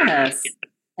 Yes.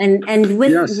 And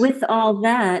with all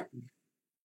that,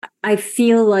 I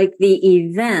feel like the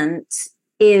event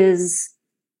is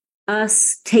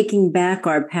us taking back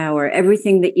our power,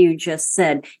 everything that you just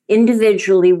said,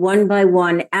 individually, one by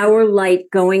one, our light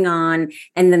going on,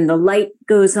 and then the light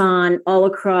goes on all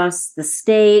across the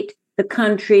state, the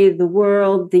country, the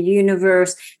world, the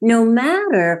universe, no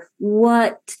matter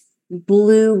what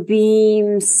blue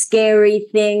beam, scary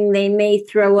thing they may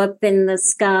throw up in the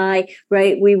sky,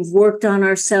 right? We've worked on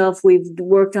ourselves. We've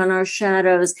worked on our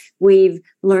shadows. We've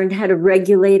learned how to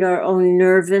regulate our own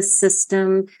nervous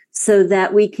system so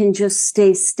that we can just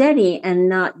stay steady and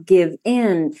not give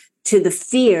in to the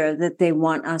fear that they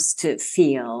want us to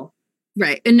feel.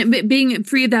 Right. And being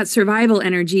free of that survival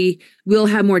energy, we'll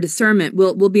have more discernment.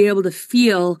 We'll be able to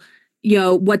feel,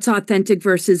 what's authentic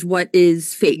versus what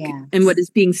is fake. Yes. And what is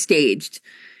being staged.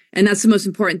 And that's the most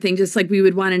important thing, just like we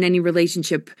would want in any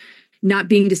relationship, not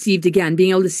being deceived again, being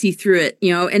able to see through it,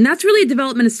 and that's really a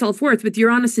development of self-worth with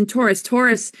Uranus and Taurus.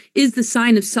 Taurus is the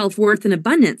sign of self-worth and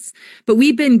abundance, but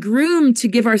we've been groomed to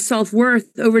give our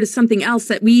self-worth over to something else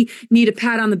that we need a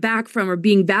pat on the back from or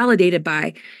being validated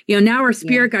by. Now our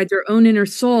spirit guides, our own inner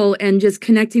soul, and just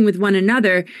connecting with one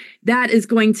another, that is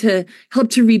going to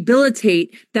help to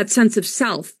rehabilitate that sense of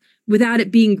self. Without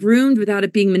it being groomed, without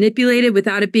it being manipulated,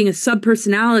 without it being a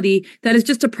sub-personality that is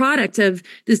just a product of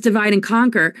this divide and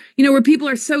conquer, where people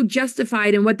are so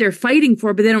justified in what they're fighting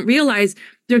for, but they don't realize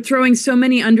they're throwing so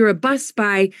many under a bus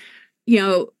by,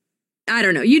 I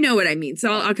don't know, you know what I mean.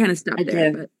 So I'll kind of stop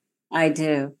there. But. I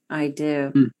do. I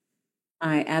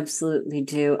absolutely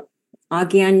do.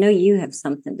 Augie, I know you have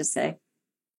something to say.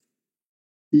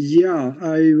 Yeah,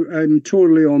 I'm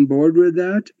totally on board with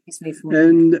that.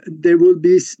 And there will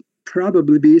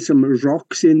probably be some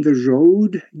rocks in the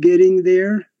road getting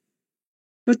there,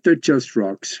 but they're just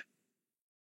rocks.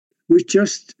 We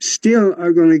just still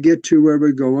are going to get to where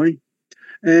we're going.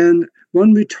 And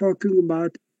when we're talking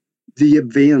about the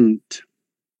event,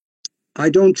 I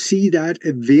don't see that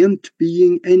event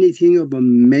being anything of a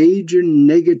major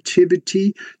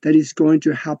negativity that is going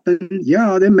to happen.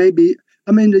 Yeah, there may be.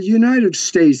 The United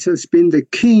States has been the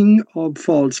king of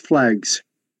false flags.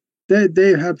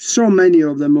 They have so many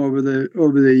of them over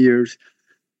the years.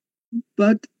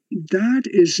 But that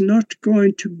is not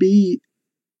going to be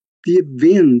the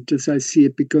event as I see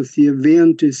it, because the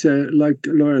event is, like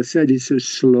Laura said, it's a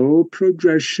slow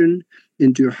progression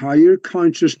into higher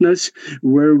consciousness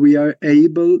where we are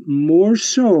able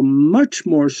much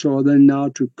more so than now,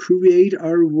 to create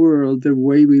our world the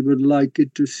way we would like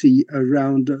it to see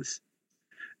around us.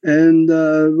 And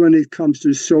when it comes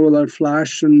to solar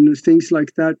flash and things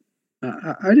like that,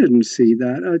 I didn't see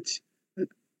that. It's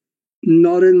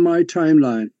not in my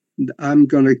timeline. I'm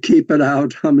going to keep it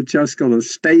out. I'm just going to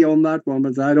stay on that one,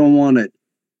 but I don't want it.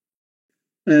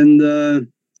 And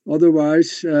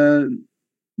otherwise,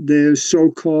 the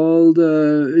so-called,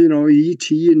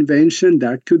 ET invention,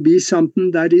 that could be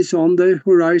something that is on the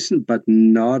horizon, but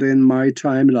not in my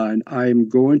timeline. I'm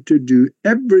going to do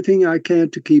everything I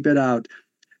can to keep it out.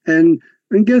 And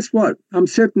guess what? I'm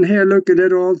sitting here looking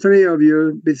at all three of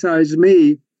you besides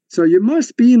me. So you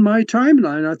must be in my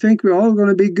timeline. I think we're all going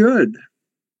to be good.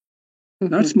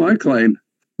 That's my claim.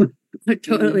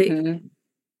 Totally.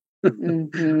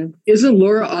 Mm-hmm. Isn't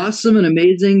Laura awesome and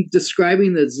amazing,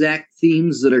 describing the exact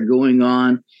themes that are going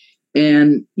on?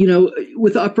 And,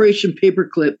 with Operation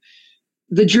Paperclip,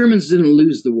 the Germans didn't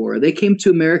lose the war. They came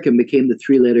to America and became the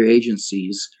three-letter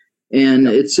agencies. And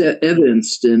it's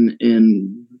evidenced in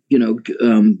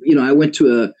I went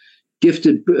to a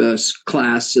gifted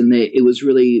class, and it was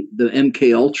really the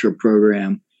MK Ultra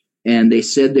program. And they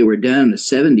said they were done in the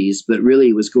 70s, but really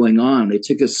it was going on. They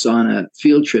took us on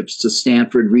field trips to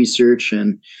Stanford Research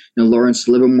and Lawrence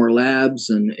Livermore Labs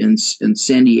and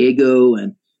San Diego.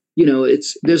 And,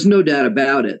 there's no doubt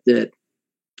about it that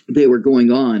they were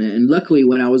going on. And luckily,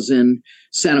 when I was in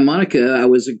Santa Monica, I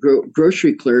was a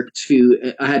grocery clerk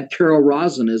I had Carol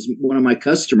Rosin as one of my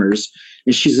customers,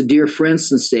 and she's a dear friend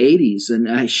since the 80s.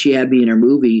 And she had me in her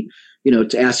movie,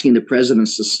 to asking the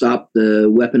presidents to stop the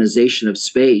weaponization of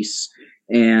space.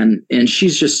 And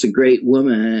she's just a great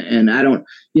woman. And I don't,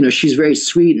 she's very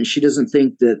sweet, and she doesn't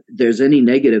think that there's any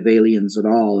negative aliens at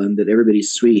all, and that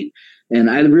everybody's sweet. And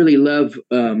I really love,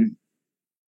 her,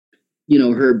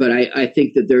 but I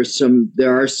think that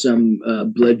there are some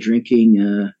blood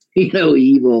drinking,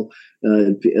 evil,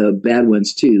 bad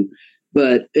ones too.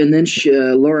 But, and then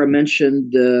Laura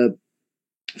mentioned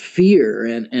fear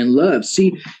and love.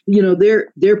 See,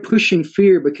 they're pushing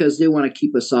fear because they want to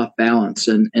keep us off balance,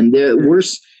 and they're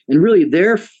worse. And really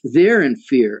they're in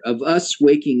fear of us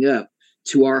waking up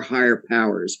to our higher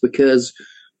powers, because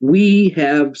we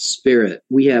have spirit,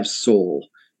 we have soul,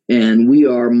 and we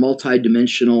are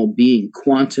multidimensional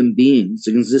quantum beings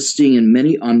existing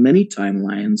on many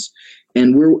timelines.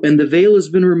 And the veil has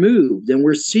been removed, and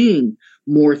we're seeing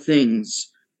more things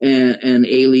and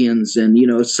aliens,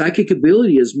 and psychic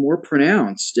ability is more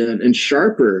pronounced and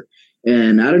sharper.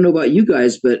 And I don't know about you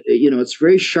guys, but it's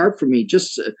very sharp for me.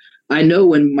 I know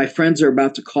when my friends are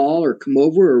about to call or come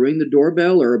over or ring the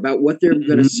doorbell or about what they're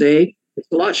going to say. It's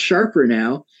a lot sharper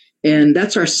now. And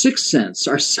that's our sixth sense.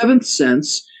 Our seventh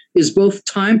sense is both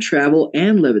time travel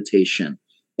and levitation.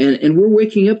 And we're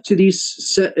waking up to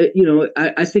these,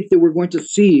 I think that we're going to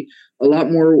see a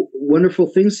lot more wonderful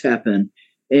things happen.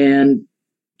 And,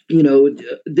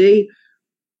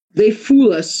 they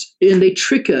fool us and they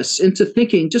trick us into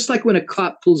thinking, just like when a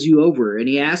cop pulls you over and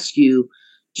he asks you,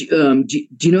 do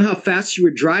you know how fast you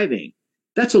were driving?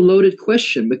 That's a loaded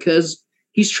question, because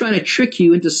he's trying to trick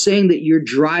you into saying that you're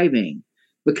driving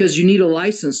because you need a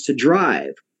license to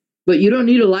drive. But you don't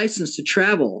need a license to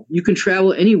travel. You can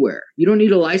travel anywhere. You don't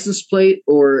need a license plate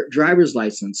or driver's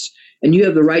license, and you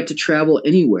have the right to travel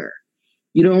anywhere.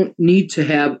 You don't need to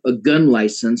have a gun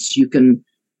license. You can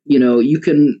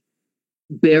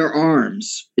bear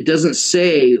arms. It doesn't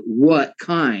say what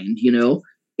kind,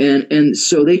 and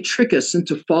so they trick us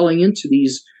into falling into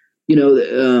these,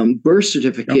 birth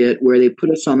certificate where they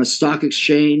put us on the stock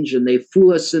exchange, and they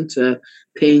fool us into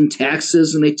paying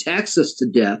taxes, and they tax us to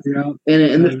death.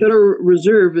 And the Federal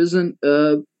Reserve isn't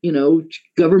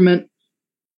government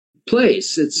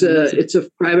place. It's a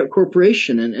private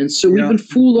corporation, and so we've been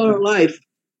fooled all our life,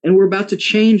 and we're about to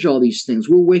change all these things.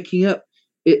 We're waking up.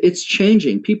 It's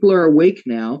changing. People are awake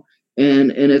now,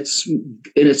 and it's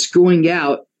going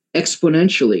out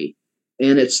exponentially.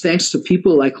 And it's thanks to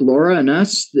people like Laura and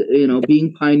us,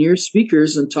 being pioneer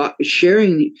speakers and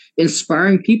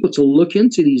inspiring people to look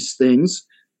into these things,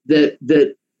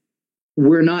 that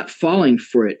we're not falling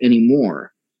for it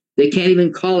anymore. They can't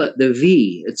even call it the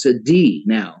V. It's a D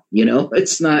now,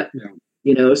 it's not,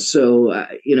 so,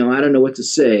 I don't know what to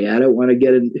say. I don't want to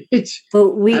get in. I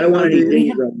don't want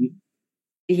to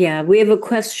Yeah, we have a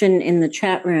question in the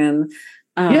chat room.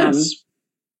 Yes.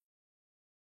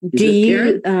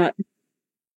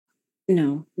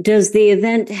 No. Does the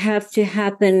event have to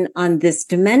happen on this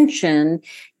dimension,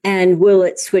 and will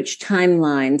it switch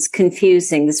timelines?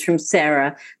 Confusing. This is from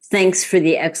Sarah. Thanks for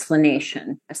the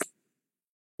explanation.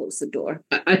 Close the door.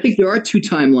 I think there are two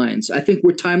timelines. I think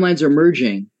where timelines are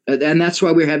merging, and that's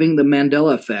why we're having the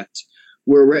Mandela effect,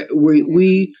 where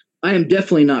I am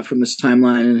definitely not from this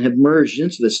timeline and have merged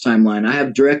into this timeline. I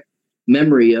have direct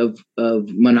memory of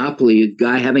Monopoly, a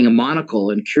guy having a monocle,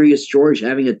 and Curious George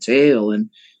having a tail, and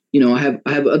I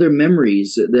have other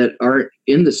memories that aren't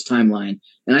in this timeline,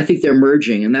 and I think they're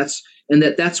merging, and that's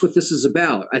what this is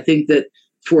about. I think that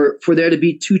for there to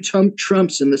be two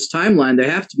Trumps in this timeline, there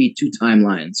have to be two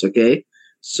timelines. Okay,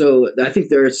 so I think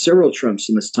there are several Trumps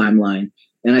in this timeline,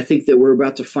 and I think that we're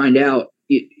about to find out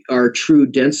our true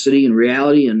density and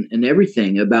reality and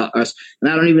everything about us.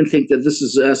 And I don't even think that this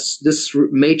is us. This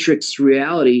matrix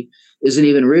reality isn't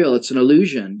even real. It's an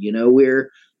illusion.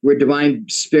 We're divine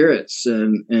spirits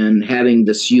and having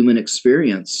this human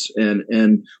experience.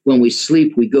 And when we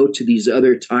sleep, we go to these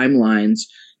other timelines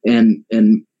and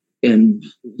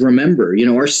remember,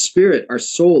 our spirit, our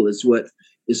soul is what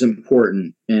is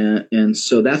important. And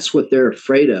so that's what they're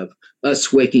afraid of,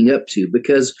 us waking up to,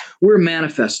 because we're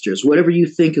manifestors. Whatever you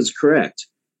think is correct.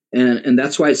 And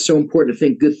that's why it's so important to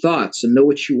think good thoughts and know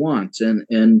what you want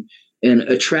and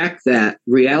attract that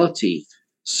reality.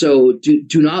 So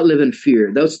do not live in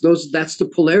fear. That's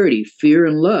the polarity, fear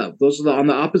and love. Those are on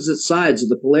the opposite sides of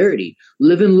the polarity.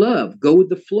 Live in love, go with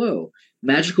the flow.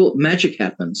 Magic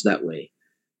happens that way.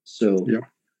 So,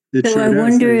 so I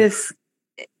wonder if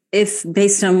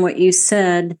based on what you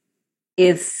said,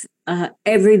 if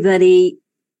everybody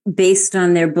based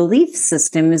on their belief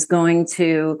system, is going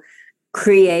to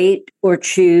create or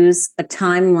choose a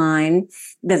timeline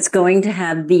that's going to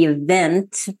have the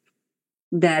event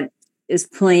that is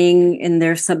playing in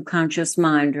their subconscious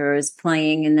mind or is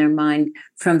playing in their mind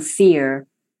from fear.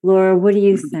 Laura, what do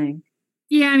you think?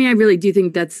 Yeah, I mean, I really do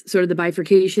think that's sort of the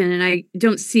bifurcation, and I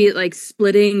don't see it like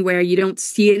splitting where you don't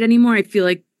see it anymore. I feel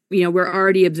like, we're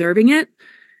already observing it.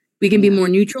 We can be more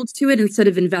neutral to it instead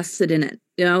of invested in it,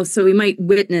 So we might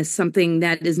witness something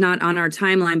that is not on our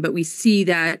timeline, but we see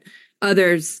that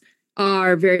others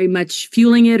are very much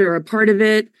fueling it or a part of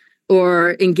it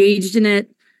or engaged in it.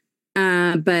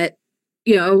 But,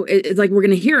 it's like we're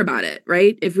going to hear about it,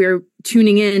 right? If we're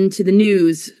tuning in to the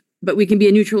news, but we can be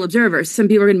a neutral observer. Some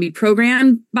people are going to be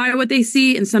programmed by what they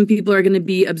see, and some people are going to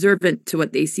be observant to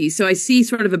what they see. So I see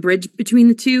sort of a bridge between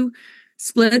the two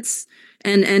splits.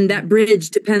 And that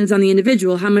bridge depends on the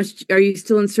individual. How much are you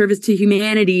still in service to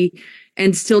humanity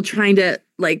and still trying to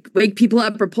like wake people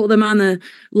up or pull them on the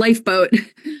lifeboat?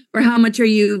 Or how much are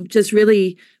you just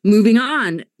really moving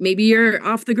on? Maybe you're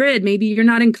off the grid. Maybe you're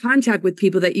not in contact with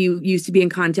people that you used to be in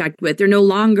contact with. They're no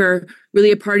longer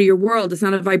really a part of your world. It's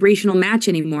not a vibrational match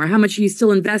anymore. How much are you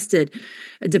still invested?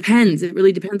 It depends. It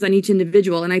really depends on each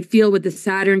individual. And I feel with the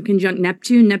Saturn conjunct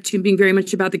Neptune, Neptune being very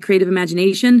much about the creative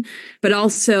imagination, but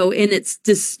also in its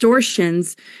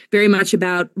distortions, very much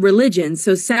about religion.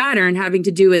 So Saturn having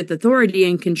to do with authority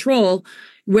and control.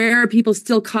 Where are people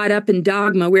still caught up in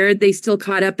dogma? Where are they still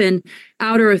caught up in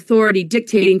outer authority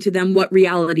dictating to them what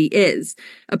reality is?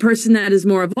 A person that is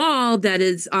more evolved, that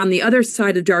is on the other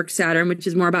side of dark Saturn, which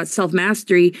is more about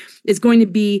self-mastery, is going to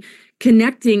be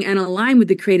connecting and aligned with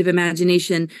the creative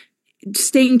imagination,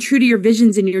 staying true to your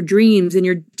visions and your dreams and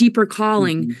your deeper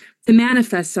calling to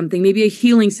manifest something, maybe a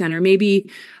healing center, maybe,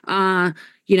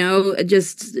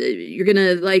 just you're going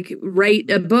to like write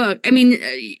a book. I mean,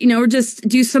 or just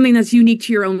do something that's unique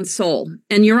to your own soul.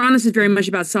 And Uranus is very much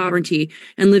about sovereignty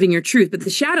and living your truth. But the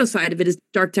shadow side of it is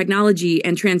dark technology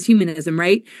and transhumanism,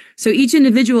 right? So each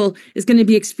individual is going to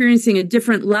be experiencing a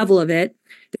different level of it.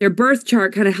 Their birth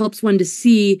chart kind of helps one to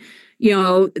see,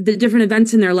 the different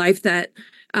events in their life that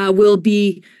will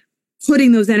be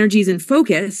putting those energies in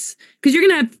focus, because you're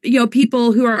going to have,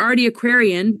 people who are already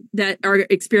Aquarian that are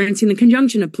experiencing the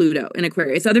conjunction of Pluto in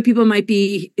Aquarius. Other people might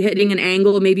be hitting an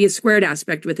angle, maybe a squared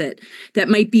aspect with it that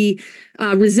might be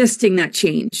resisting that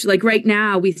change. Like right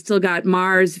now, we still got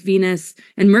Mars, Venus,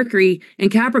 and Mercury and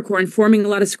Capricorn forming a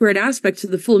lot of squared aspects to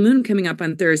the full moon coming up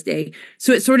on Thursday.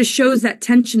 So it sort of shows that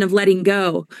tension of letting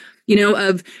go.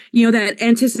 That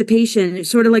anticipation, it's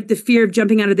sort of like the fear of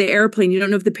jumping out of the airplane. You don't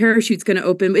know if the parachute's going to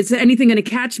open. Is anything going to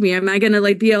catch me? Am I going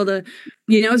to be able to,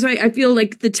 so I feel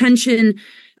like the tension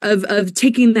of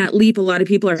taking that leap, a lot of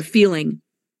people are feeling.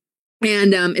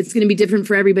 And it's going to be different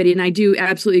for everybody. And I do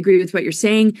absolutely agree with what you're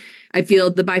saying. I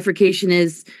feel the bifurcation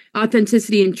is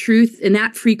authenticity and truth. And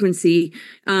that frequency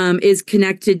is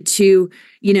connected to,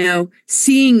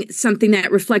 seeing something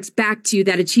that reflects back to you,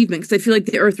 that achievement. Because I feel like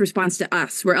the earth responds to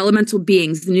us. We're elemental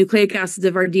beings. The nucleic acids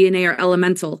of our DNA are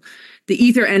elemental. The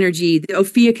ether energy, the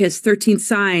Ophiuchus 13th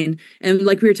sign, and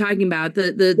like we were talking about,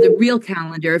 the real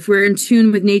calendar, if we're in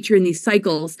tune with nature in these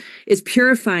cycles, is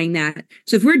purifying that.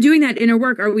 So if we're doing that inner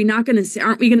work, aren't we going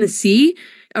to see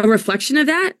a reflection of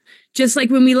that? Just like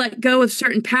when we let go of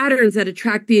certain patterns that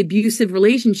attract the abusive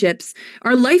relationships,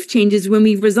 our life changes when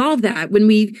we resolve that, when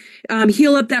we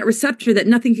heal up that receptor that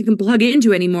nothing can plug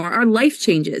into anymore. Our life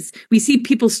changes. We see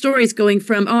people's stories going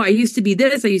from, I used to be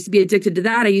this, I used to be addicted to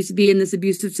that, I used to be in this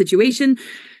abusive situation.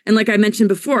 And like I mentioned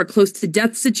before, close to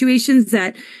death situations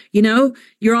that,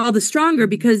 you're all the stronger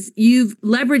because you've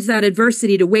leveraged that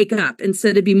adversity to wake up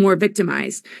instead of be more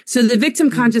victimized. So the victim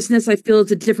consciousness, I feel,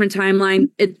 is a different timeline.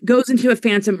 It goes into a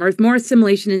phantom earth, more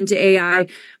assimilation into AI,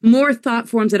 more thought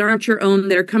forms that aren't your own,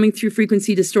 that are coming through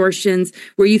frequency distortions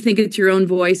where you think it's your own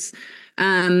voice.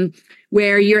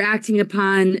 Where you're acting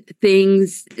upon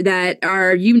things that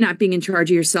are you not being in charge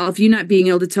of yourself, you not being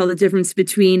able to tell the difference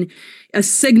between a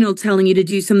signal telling you to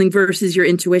do something versus your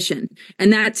intuition.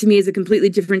 And that to me is a completely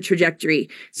different trajectory.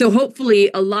 So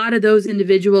hopefully a lot of those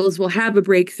individuals will have a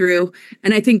breakthrough.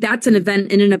 And I think that's an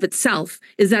event in and of itself,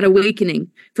 is that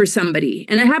awakening for somebody.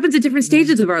 And it happens at different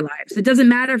stages of our lives. It doesn't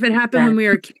matter if it happened when we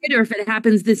were a kid or if it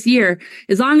happens this year.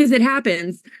 As long as it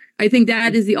happens, I think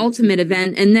that is the ultimate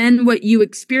event. And then what you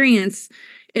experience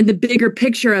in the bigger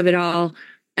picture of it all,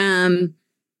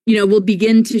 will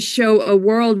begin to show a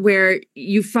world where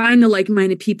you find the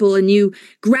like-minded people and you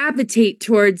gravitate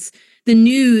towards the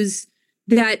news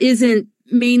that isn't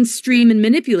mainstream and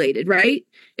manipulated, right?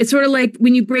 It's sort of like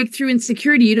when you break through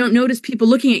insecurity, you don't notice people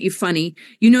looking at you funny.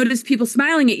 You notice people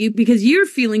smiling at you because you're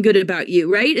feeling good about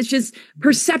you, right? It's just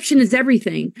perception is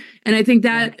everything. And I think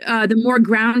that the more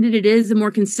grounded it is, the more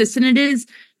consistent it is.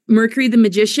 Mercury, the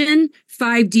magician,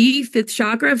 5D, fifth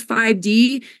chakra,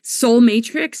 5D, soul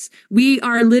matrix. We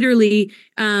are literally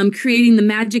creating the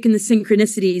magic and the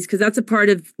synchronicities, because that's a part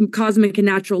of cosmic and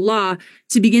natural law,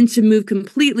 to begin to move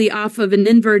completely off of an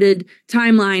inverted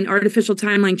timeline, artificial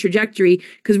timeline trajectory,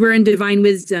 because we're in divine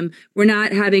wisdom. We're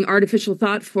not having artificial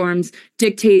thought forms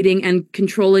dictating and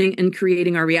controlling and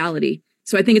creating our reality.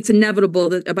 So I think it's inevitable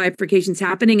that a bifurcation is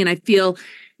happening. And I feel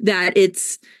that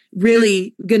it's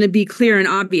really going to be clear and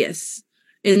obvious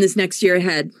in this next year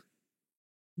ahead.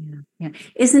 Yeah.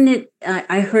 Isn't it,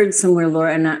 I heard somewhere,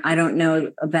 Laura, and I don't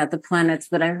know about the planets,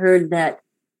 but I heard that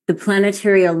the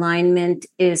planetary alignment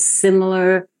is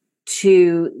similar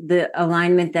to the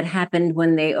alignment that happened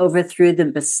when they overthrew the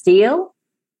Bastille.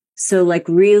 So like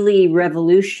really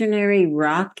revolutionary,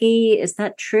 rocky. Is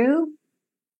that true?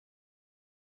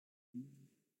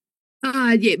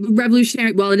 Yeah,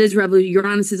 revolutionary. Well, it is revolutionary.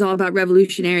 Uranus is all about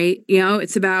revolutionary.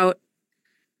 It's about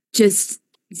just,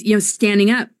 standing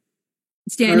up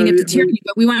to tyranny.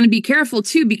 But we want to be careful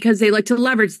too, because they like to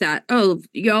leverage that. Oh,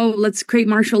 let's create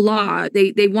martial law.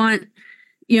 They want,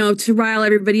 to rile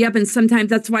everybody up. And sometimes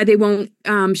that's why they won't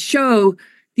show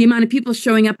the amount of people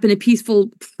showing up in a peaceful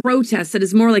protest that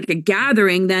is more like a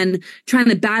gathering than trying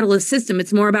to battle a system.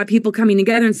 It's more about people coming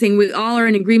together and saying, we all are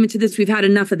in agreement to this. We've had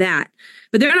enough of that.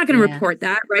 But they're not going to report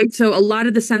that, right? So a lot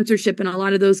of the censorship and a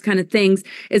lot of those kind of things,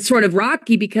 it's sort of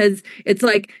rocky, because it's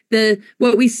like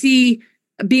what we see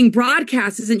being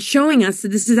broadcast isn't showing us that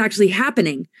this is actually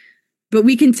happening. But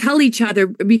we can tell each other,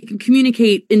 we can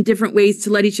communicate in different ways to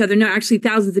let each other know. Actually,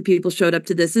 thousands of people showed up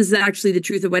to this. This is actually the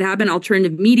truth of what happened.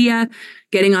 Alternative media,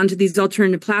 getting onto these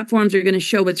alternative platforms, are going to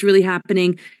show what's really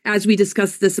happening as we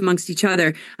discuss this amongst each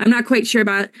other. I'm not quite sure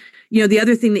about, the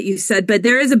other thing that you said, but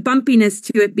there is a bumpiness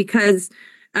to it because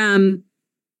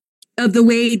of the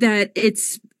way that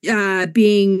it's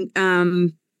being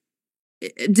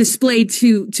displayed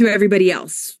to everybody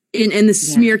else in the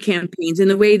smear campaigns, in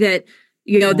the way that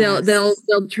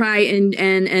they'll try and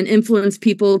influence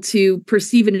people to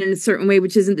perceive it in a certain way,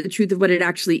 which isn't the truth of what it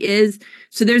actually is.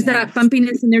 So there's that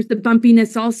bumpiness, and there's the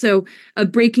bumpiness also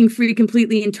of breaking free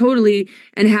completely and totally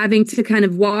and having to kind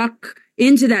of walk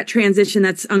into that transition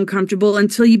that's uncomfortable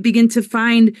until you begin to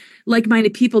find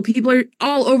like-minded people. People are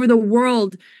all over the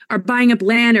world are buying up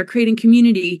land or creating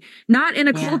community, not in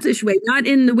a cultish way, not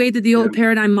in the way that the old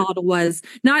paradigm model was,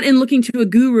 not in looking to a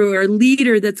guru or a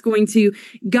leader that's going to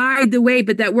guide the way,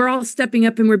 but that we're all stepping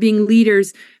up and we're being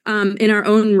leaders in our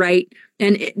own right.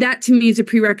 And that to me is a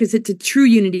prerequisite to true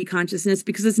unity consciousness,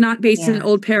 because it's not based in an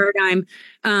old paradigm,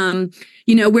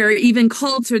 where even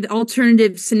cults or the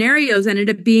alternative scenarios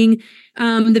ended up being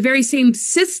the very same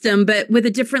system, but with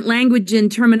a different language and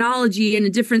terminology and a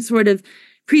different sort of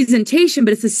presentation.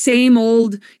 But it's the same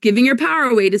old giving your power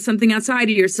away to something outside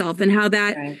of yourself, and how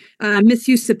that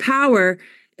misuse of power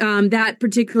that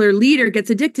particular leader gets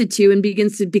addicted to and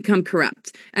begins to become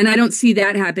corrupt. And I don't see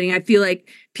that happening. I feel like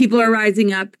people are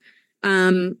rising up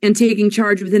and taking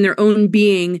charge within their own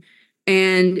being.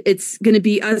 And it's going to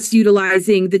be us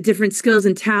utilizing the different skills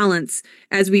and talents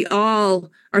as we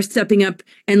all are stepping up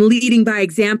and leading by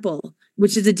example,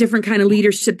 which is a different kind of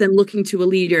leadership than looking to a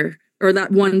leader or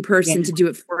that one person to do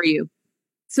it for you.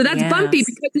 So that's bumpy,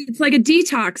 because it's like a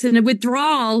detox and a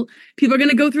withdrawal. People are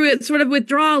going to go through it sort of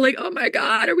withdrawal, like, oh my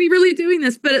God, are we really doing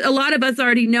this? But a lot of us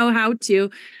already know how to,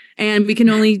 and we can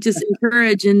only just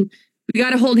encourage, and we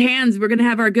got to hold hands. We're going to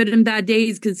have our good and bad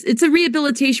days, because it's a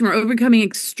rehabilitation. We're overcoming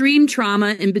extreme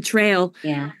trauma and betrayal.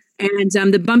 And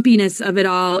the bumpiness of it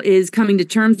all is coming to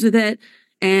terms with it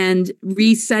and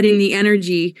resetting the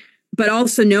energy, but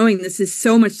also knowing this is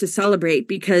so much to celebrate,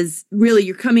 because really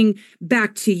you're coming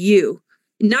back to you.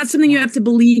 Not something you have to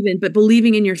believe in, but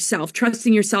believing in yourself,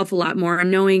 trusting yourself a lot more,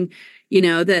 and knowing,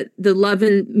 that the love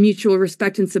and mutual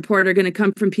respect and support are going to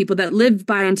come from people that live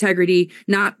by integrity,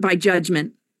 not by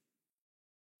judgment.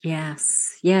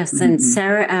 Yes. And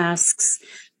Sarah asks,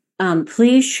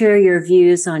 please share your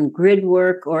views on grid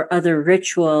work or other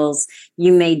rituals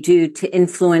you may do to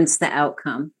influence the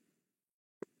outcome.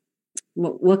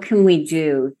 What can we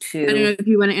do to... I don't know if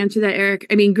you want to answer that, Eric.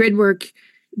 I mean, grid work,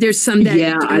 there's some that...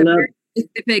 Yeah, I love...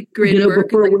 specific grid work.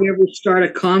 Before we ever start a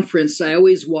conference, I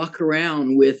always walk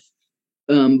around with,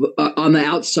 on the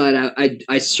outside,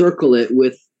 I circle it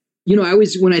with, I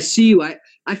always, when I see you,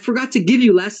 I forgot to give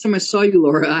you, last time I saw you,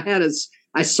 Laura,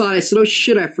 I saw it, I said, oh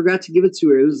shit, I forgot to give it to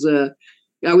her. It was,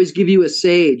 I always give you a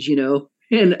sage,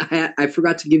 and I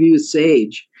forgot to give you a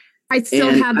sage. I still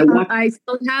And have I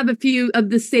still have a few of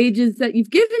the sages that you've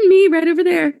given me right over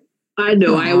there. I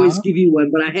know. Aww. I always give you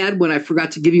one, but I had one I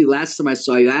forgot to give you last time I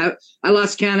saw you. I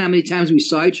lost count how many times we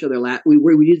saw each other.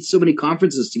 We did so many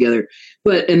conferences together,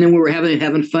 and then we were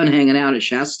having fun hanging out at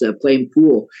Shasta playing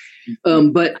pool.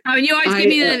 But and you always give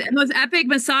me the most epic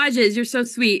massages. You're so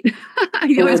sweet.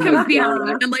 You always come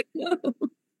behind. I'm like, whoa.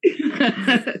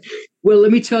 Well,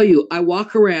 let me tell you, I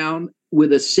walk around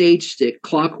with a sage stick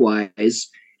clockwise,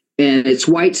 and it's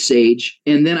white sage,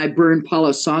 and then I burn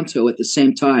Palo Santo at the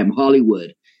same time,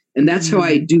 Hollywood. And that's how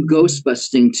I do ghost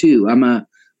busting too.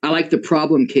 I like the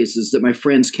problem cases that my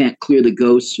friends can't clear the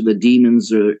ghosts or the demons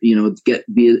or,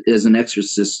 be as an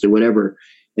exorcist or whatever.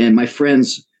 And my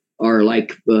friends are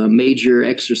like major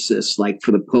exorcists, like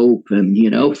for the Pope and,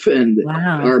 and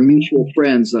Wow. our mutual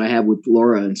friends that I have with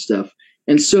Laura and stuff.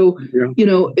 And so,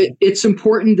 it's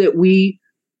important that we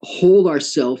hold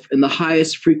ourselves in the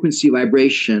highest frequency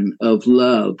vibration of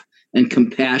love and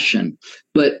compassion.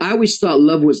 But I always thought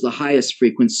love was the highest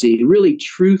frequency. Really,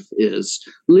 truth is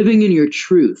living in your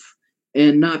truth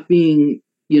and not being,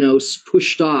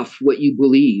 pushed off what you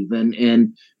believe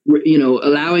and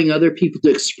allowing other people to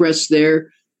express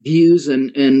their views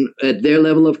and at their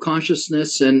level of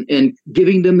consciousness and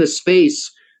giving them the space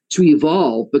to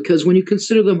evolve. Because when you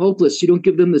consider them hopeless, you don't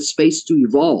give them the space to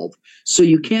evolve. So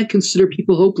you can't consider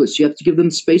people hopeless. You have to give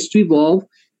them space to evolve.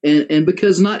 And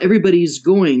because not everybody's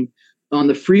going on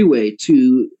the freeway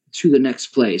to the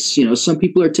next place. Some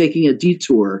people are taking a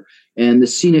detour and the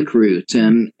scenic route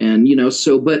and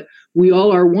but we all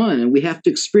are one, and we have to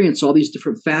experience all these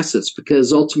different facets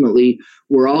because ultimately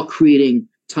we're all creating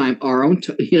time, our own,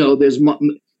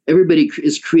 everybody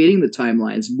is creating the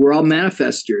timelines. We're all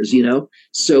manifestors,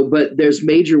 but there's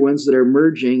major ones that are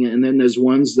merging, and then there's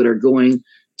ones that are going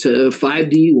to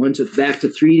 5D, one to back to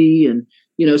 3D, and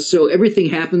so everything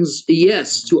happens,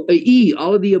 yes, to E,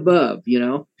 all of the above,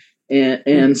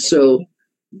 and so,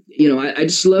 I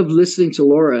just love listening to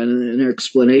Laura and her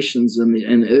explanations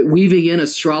and weaving in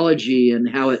astrology and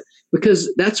how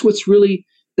because that's what's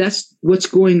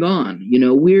going on.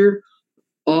 We're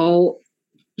all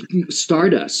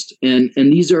stardust, and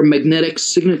these are magnetic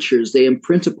signatures. They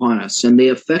imprint upon us and they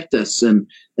affect us, and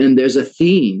there's a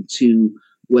theme to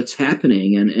what's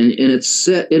happening, and it's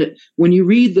set in it. When you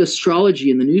read the astrology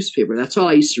in the newspaper, that's all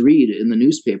I used to read in the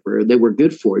newspaper. They were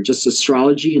good for just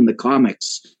astrology and the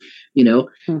comics,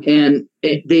 and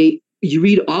you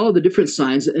read all of the different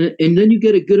signs, and then you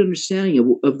get a good understanding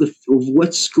of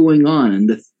what's going on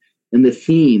and the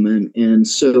theme, and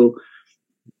so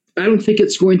I don't think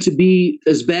it's going to be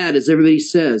as bad as everybody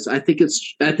says. I think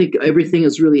everything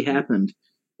has really happened,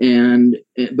 and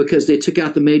because they took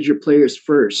out the major players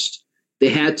first. They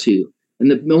had to,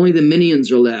 and only the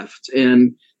minions are left,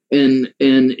 and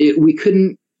they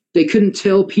couldn't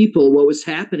tell people what was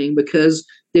happening because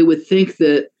they would think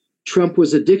that Trump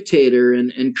was a dictator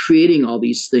and creating all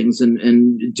these things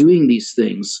and doing these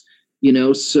things,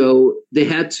 so they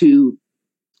had to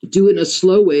do it in a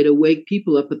slow way to wake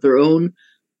people up at their own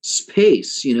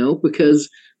pace, because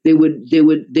they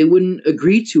wouldn't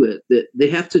agree to it. That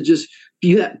they have to just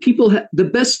the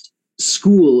best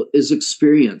school is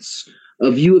experience.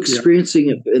 Of you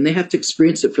experiencing it, and they have to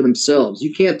experience it for themselves.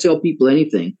 You can't tell people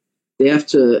anything. They have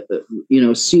to,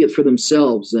 see it for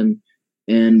themselves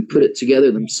and put it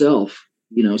together themselves.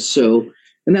 So,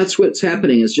 and that's what's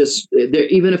happening. Is just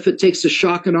even if it takes a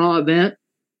shock and awe event,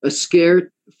 a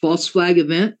scare, false flag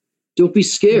event, don't be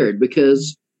scared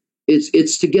because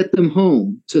it's to get them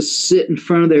home, to sit in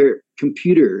front of their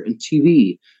computer and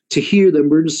TV, to hear the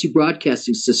emergency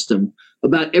broadcasting system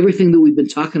about everything that we've been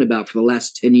talking about for the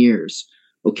last 10 years.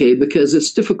 Okay. Because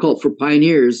it's difficult for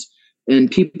pioneers and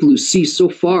people who see so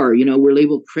far, we're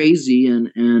labeled crazy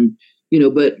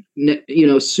but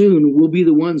soon we'll be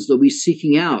the ones they'll be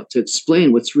seeking out to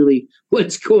explain what's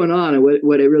going on and what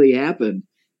really happened,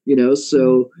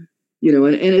 so,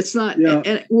 and it's not,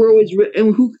 and we're always,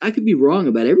 I could be wrong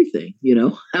about everything,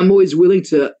 I'm always willing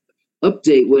to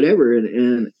update whatever.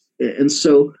 And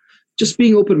so, just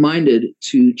being open-minded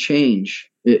to change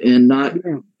and not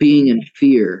being in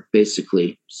fear,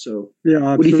 basically. So,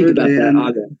 what do you think about that,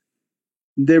 Aga?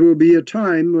 There will be a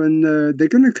time when they're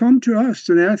going to come to us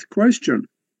and ask questions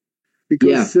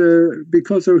because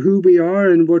of who we are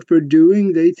and what we're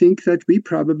doing. They think that we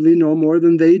probably know more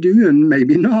than they do, and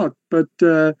maybe not. But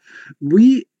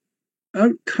we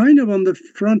are kind of on the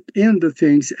front end of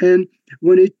things. And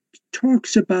when it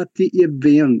talks about the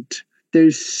event,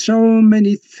 there's so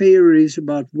many theories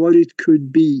about what it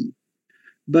could be,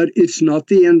 but it's not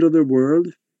the end of the world.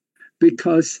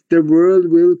 because the world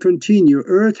will continue.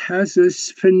 Earth has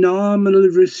this phenomenal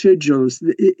residuals.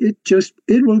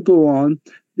 It will go on.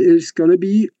 There's going to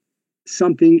be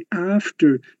something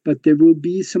after, but there will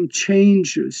be some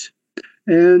changes.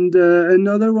 And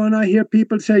another one, I hear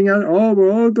people saying, "Oh,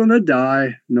 we're all going to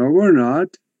die." No, we're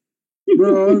not.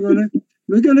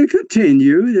 We're going to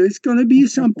continue. There's going to be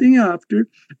something after.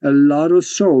 A lot of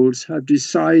souls have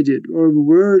decided, or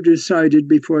were decided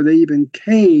before they even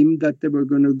came, that they were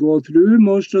going to go through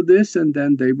most of this and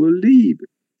then they will leave.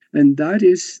 And that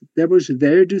was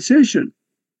their decision.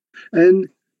 And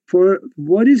for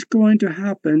what is going to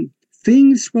happen,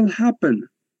 things will happen.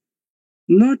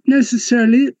 Not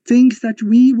necessarily things that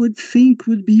we would think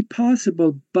would be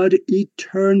possible, but it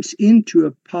turns into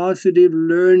a positive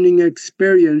learning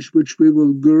experience which we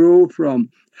will grow from.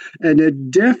 And a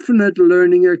definite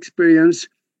learning experience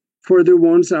for the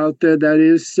ones out there that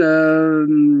is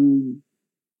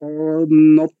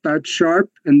not that sharp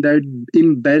and they're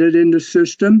embedded in the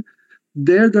system.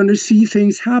 They're going to see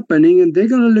things happening and they're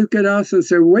going to look at us and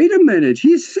say, "Wait a minute,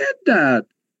 he said that.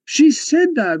 She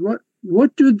said that.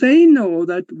 What do they know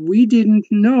that we didn't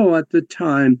know at the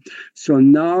time?" So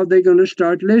now they're going to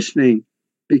start listening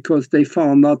because they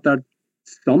found out that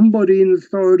somebody in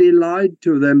authority lied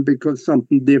to them because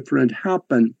something different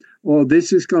happened. Or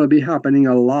this is going to be happening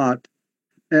a lot.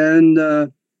 And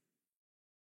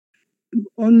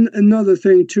on another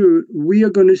thing too, we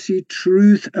are going to see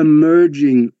truth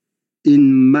emerging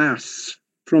in mass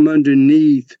from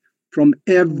underneath, from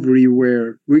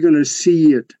everywhere. We're going to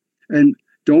see it. And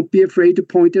don't be afraid to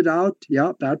point it out.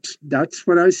 Yeah, that's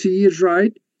what I see is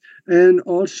right. And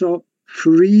also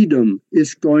freedom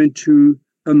is going to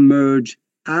emerge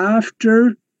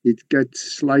after it gets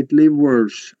slightly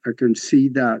worse. I can see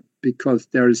that because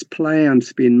there's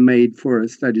plans being made for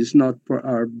us that is not for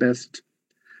our best.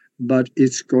 But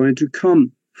it's going to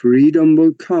come. Freedom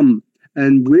will come.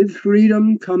 And with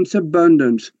freedom comes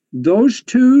abundance. Those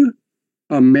two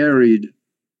are married.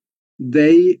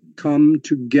 They come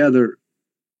together.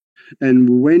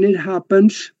 And when it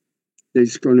happens,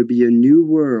 there's going to be a new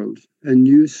world, a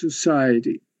new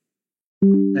society.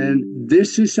 And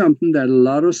this is something that a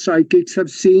lot of psychics have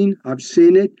seen. I've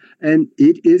seen it, and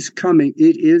it is coming.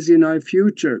 It is in our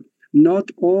future.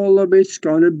 Not all of it's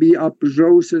going to be up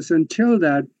roses until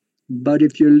that. But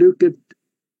if you look at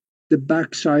the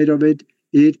backside of it,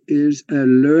 it is a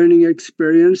learning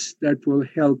experience that will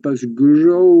help us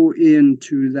grow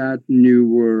into that new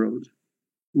world.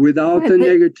 Without the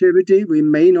negativity, we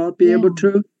may not be able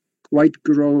to quite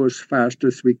grow as fast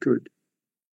as we could.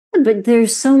 But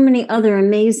there's so many other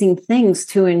amazing things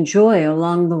to enjoy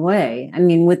along the way. I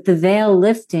mean, with the veil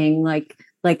lifting, like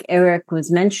Eric was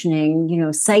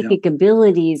mentioning, psychic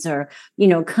abilities are,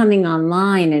 coming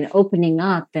online and opening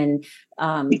up, and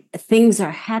things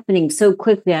are happening so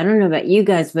quickly. I don't know about you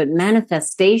guys, but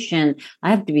manifestation, I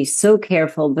have to be so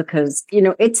careful because,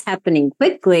 it's happening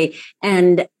quickly.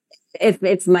 And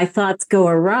if my thoughts go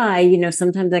awry,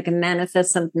 sometimes I can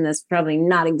manifest something that's probably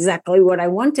not exactly what I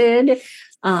wanted.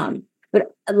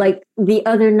 But like the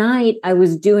other night, I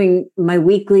was doing my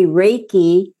weekly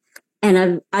Reiki,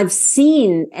 and I've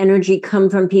seen energy come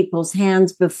from people's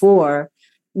hands before,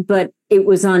 but it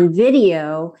was on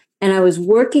video, and I was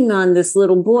working on this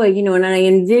little boy, and I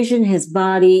envision his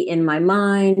body in my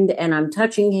mind, and I'm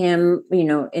touching him,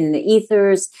 in the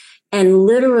ethers. And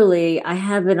literally, I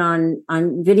have it on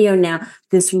video now.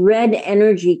 This red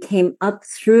energy came up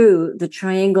through the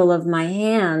triangle of my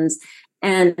hands.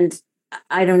 And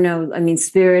I don't know. I mean,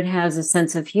 spirit has a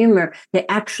sense of humor. They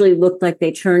actually looked like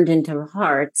they turned into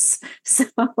hearts.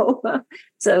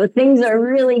 So things are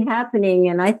really happening.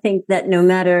 And I think that no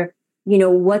matter,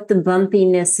 what the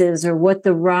bumpiness is or what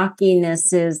the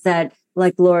rockiness is, that,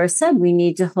 like Laura said, we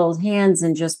need to hold hands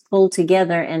and just pull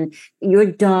together. And your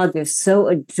dog is so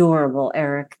adorable,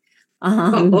 Eric.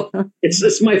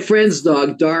 It's my friend's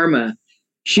dog, Dharma.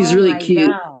 She's really cute.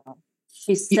 God.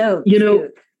 She's so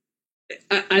cute.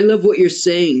 I love what you're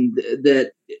saying,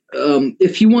 that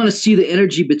if you want to see the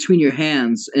energy between your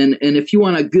hands, and if you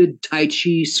want a good Tai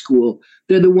Chi school,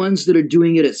 they're the ones that are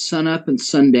doing it at sunup and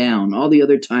sundown. All the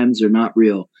other times are not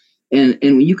real. And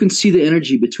you can see the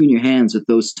energy between your hands at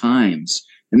those times.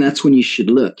 And that's when you should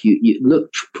look. You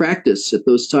look, practice at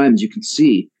those times. You can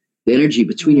see the energy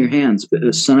between your hands,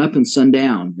 sunup and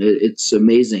sundown. It's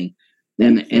amazing.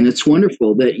 And it's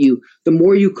wonderful that the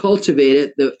more you cultivate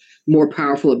it, the more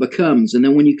powerful it becomes. And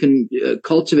then when you can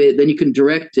cultivate it, then you can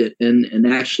direct it and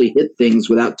actually hit things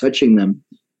without touching them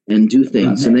and do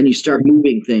things. And then you start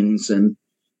moving things, and,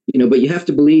 but you have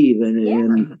to believe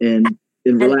and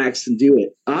relax and do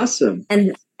it. Awesome.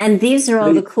 And And these are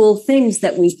all the cool things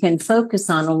that we can focus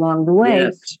on along the way,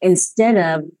 Yes. instead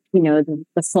of,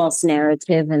 the false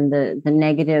narrative and the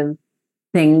negative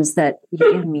things that,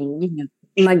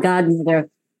 my godmother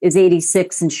is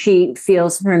 86 and she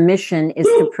feels her mission is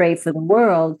to pray for the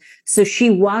world. So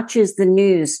she watches the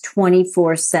news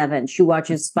 24/7. She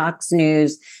watches Fox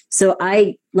News. So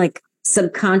I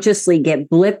subconsciously get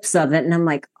blips of it and I'm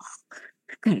like, oh,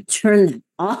 I've got to turn that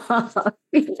off.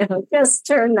 Just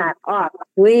turn that off,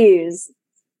 please.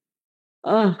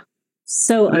 Oh,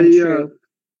 so untrue.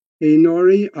 Hey,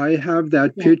 Nori, I have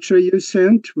that picture you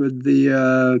sent with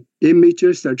the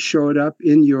images that showed up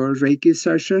in your Reiki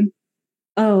session.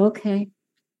 Oh, okay.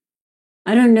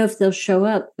 I don't know if they'll show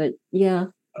up, but yeah.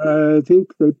 I think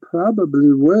they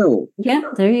probably will.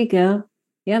 Yep, there you go.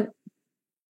 Yep.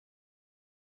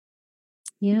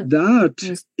 Yep.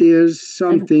 That is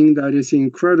something that is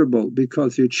incredible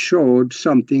because it showed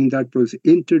something that was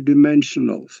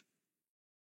interdimensional.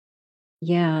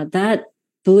 Yeah, that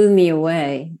blew me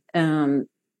away.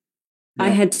 I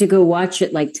had to go watch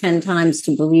it 10 times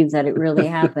to believe that it really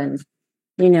happened.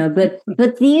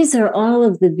 But these are all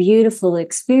of the beautiful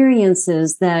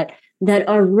experiences that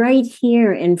are right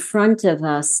here in front of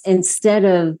us, instead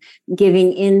of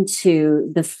giving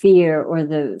into the fear or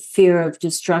the fear of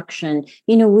destruction.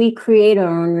 We create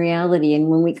our own reality. And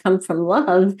when we come from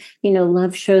love,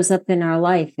 love shows up in our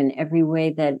life in every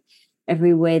way that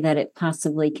it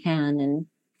possibly can. And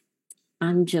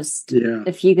I'm just,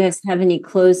 if you guys have any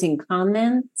closing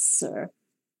comments or.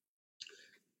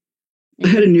 I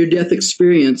had a near-death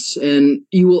experience, and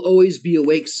you will always be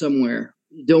awake somewhere.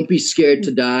 Don't be scared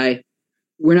to die.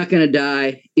 We're not going to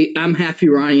die. I'm half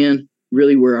Iranian.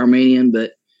 Really, we're Armenian,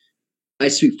 but I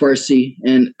speak Farsi,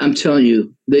 and I'm telling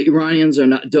you, the Iranians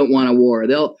don't want a war.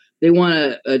 They'll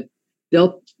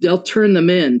turn them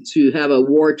in to have a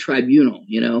war tribunal.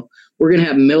 We're going to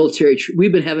have military.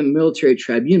 We've been having military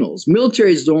tribunals.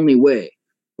 Military is the only way.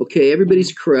 Okay,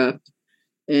 everybody's corrupt.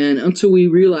 And until we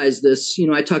realize this,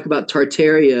 I talk about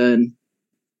Tartaria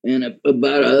and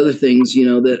about other things,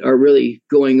 that are really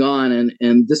going on.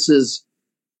 And this is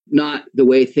not the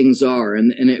way things are.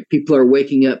 And people are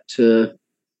waking up to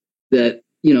that,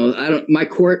 my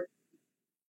court,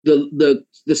 the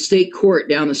state court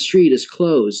down the street is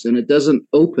closed and it doesn't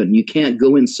open. You can't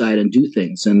go inside and do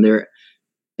things.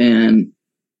 And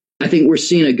I think we're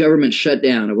seeing a government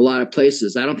shutdown of a lot of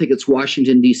places. I don't think it's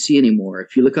Washington, D.C. anymore.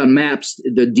 If you look on maps,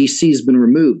 the D.C. has been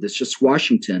removed. It's just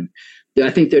Washington. I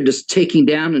think they're just taking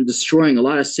down and destroying a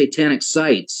lot of satanic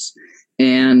sites.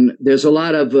 And there's a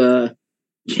lot of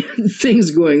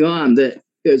things going on that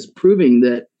is proving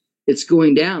that it's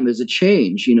going down. There's a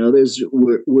change. I don't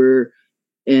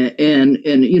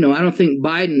think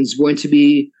Biden's going to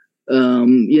be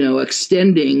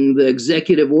extending the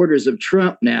executive orders of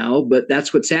Trump now, but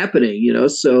that's what's happening,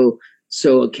 so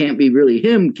it can't be really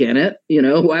him, can it?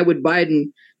 Why would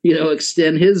Biden,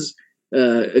 extend his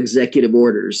executive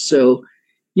orders? So,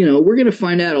 we're going to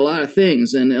find out a lot of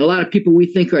things, and a lot of people we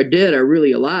think are dead are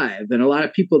really alive, and a lot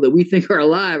of people that we think are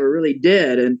alive are really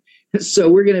dead. And so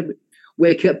we're going to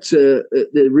wake up to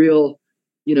the real,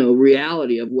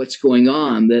 reality of what's going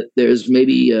on, that there's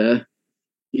maybe, a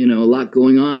lot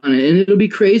going on, and it'll be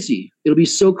crazy. It'll be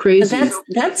so crazy. But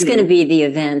that's going to be the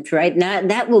event, right?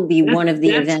 That will be one of the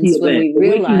events when we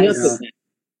realize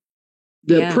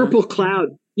the purple cloud.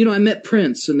 I met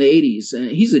Prince in the 80s,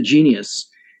 and he's a genius.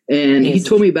 And he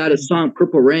told me about his song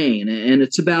Purple Rain, and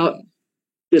it's about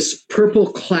this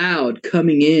purple cloud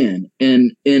coming in,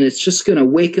 and it's just going to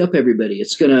wake up everybody.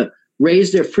 It's going to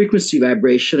raise their frequency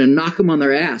vibration and knock them on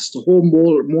their ass to hold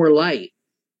more light.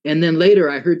 And then later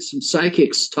I heard some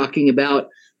psychics talking about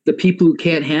the people who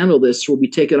can't handle this will be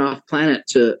taken off planet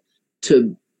to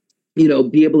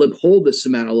be able to hold this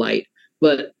amount of light.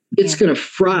 But it's going to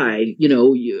fry,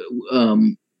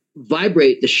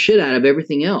 vibrate the shit out of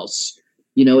everything else.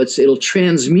 It'll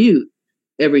transmute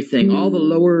everything, all the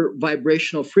lower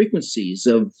vibrational frequencies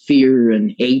of fear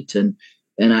and hate.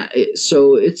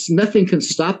 So it's nothing can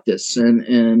stop this.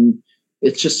 And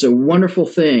it's just a wonderful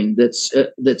thing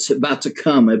that's about to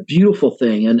come, a beautiful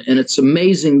thing. And it's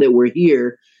amazing that we're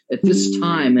here at this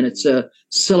time, and it's a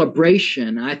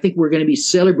celebration. I think we're going to be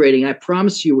celebrating. I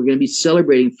promise you, we're going to be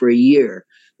celebrating for a year,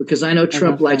 because I know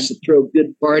Trump likes to throw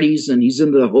good parties, and he's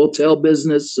into the hotel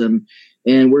business, and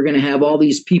we're going to have all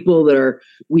these people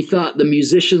we thought the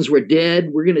musicians were dead.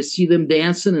 We're going to see them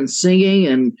dancing and singing,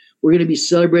 and we're going to be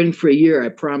celebrating for a year. I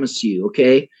promise you.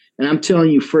 Okay. And I'm telling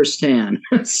you firsthand.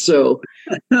 So,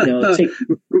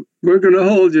 we're going to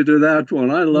hold you to that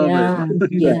one. I love it.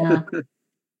 Yeah.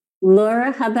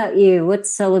 Laura, how about you? What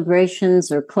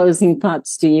celebrations or closing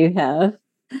thoughts do you have?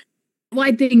 Well,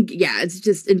 I think, yeah, it's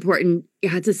just important,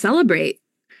 to celebrate.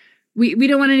 We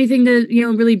don't want anything to,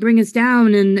 really bring us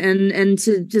down and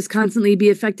to just constantly be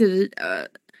affected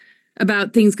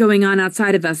about things going on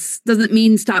outside of us. Doesn't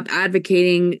mean stop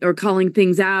advocating or calling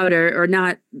things out or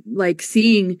not like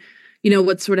seeing,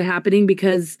 what's sort of happening,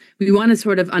 because we want to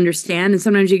sort of understand. And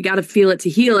sometimes you got to feel it to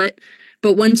heal it.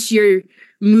 But once you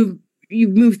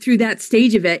move through that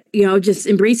stage of it, just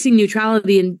embracing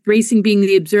neutrality, embracing being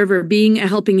the observer, being a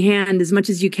helping hand as much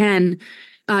as you can,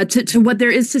 to what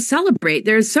there is to celebrate.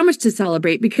 There's so much to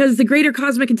celebrate, because the greater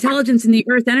cosmic intelligence and the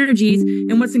earth energies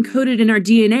and what's encoded in our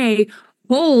DNA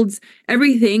holds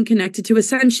everything connected to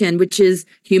ascension, which is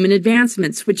human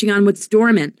advancement, switching on what's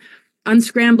dormant,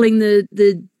 unscrambling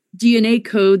the DNA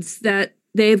codes that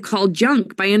they have called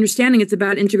junk, by understanding it's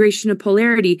about integration of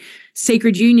polarity,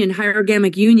 sacred union,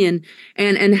 hierogamic union,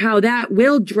 and how that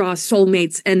will draw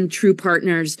soulmates and true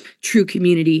partners, true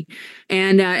community,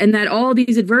 and that all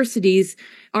these adversities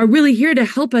are really here to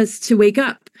help us to wake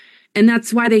up. And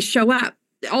that's why they show up.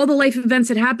 All the life events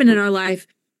that happen in our life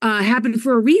happen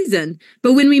for a reason.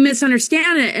 But when we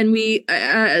misunderstand it and we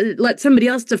let somebody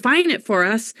else define it for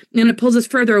us, and it pulls us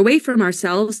further away from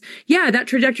ourselves, that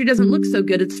trajectory doesn't look so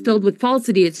good. It's filled with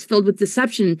falsity. It's filled with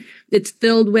deception. It's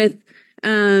filled with,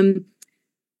 those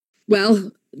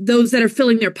that are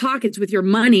filling their pockets with your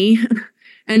money.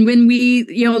 And when we,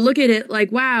 look at it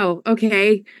like, wow,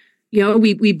 okay,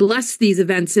 we bless these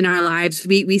events in our lives.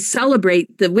 We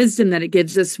celebrate the wisdom that it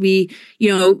gives us. We,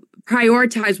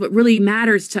 prioritize what really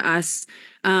matters to us.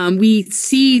 We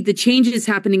see the changes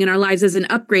happening in our lives as an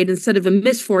upgrade instead of a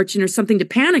misfortune or something to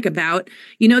panic about.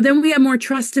 Then we have more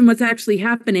trust in what's actually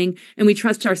happening, and we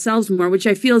trust ourselves more, which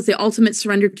I feel is the ultimate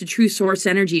surrender to true source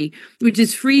energy, which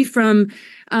is free from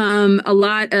a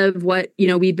lot of what,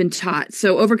 we've been taught.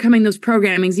 So overcoming those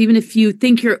programmings, even if you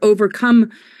think you're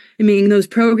overcome, those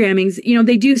programmings,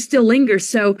 they do still linger.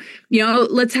 So,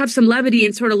 let's have some levity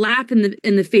and sort of laugh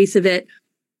in the face of it,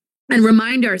 and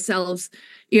remind ourselves,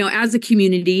 as a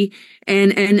community,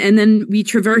 and then we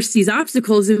traverse these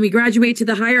obstacles and we graduate to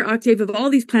the higher octave of all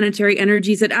these planetary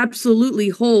energies that absolutely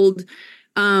hold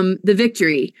the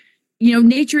victory.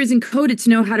 Nature is encoded to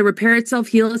know how to repair itself,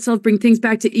 heal itself, bring things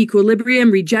back to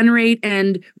equilibrium, regenerate,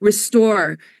 and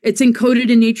restore. It's encoded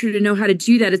in nature to know how to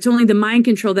do that. It's only the mind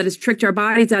control that has tricked our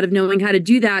bodies out of knowing how to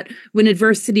do that when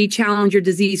adversity, challenge, or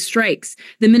disease strikes.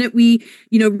 The minute we,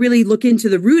 really look into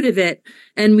the root of it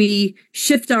and we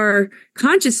shift our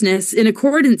consciousness in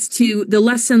accordance to the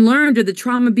lesson learned or the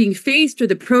trauma being faced or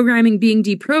the programming being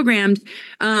deprogrammed,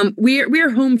 we're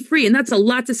home free. And that's a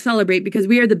lot to celebrate, because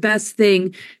we are the best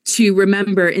thing to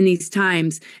remember in these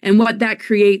times. And what that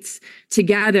creates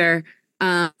together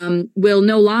will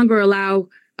no longer allow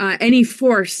any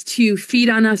force to feed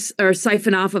on us or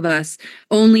siphon off of us,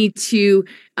 only to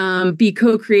be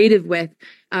co-creative with,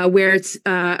 where it's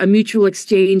a mutual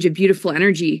exchange of beautiful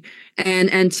energy.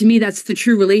 And to me, that's the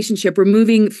true relationship. We're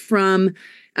moving from,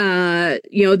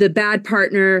 the bad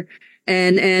partner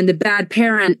and the bad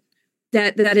parent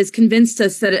that has convinced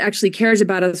us that it actually cares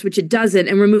about us, which it doesn't.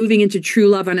 And we're moving into true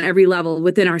love on every level,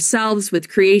 within ourselves, with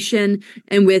creation,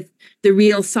 and with the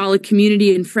real solid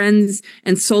community and friends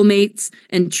and soulmates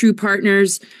and true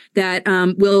partners that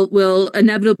will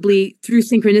inevitably, through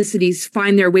synchronicities,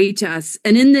 find their way to us.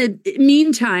 And in the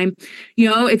meantime,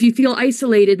 if you feel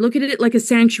isolated, look at it like a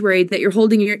sanctuary, that you're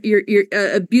holding your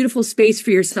a beautiful space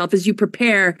for yourself as you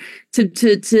prepare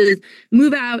to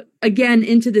move out again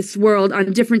into this world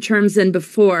on different terms than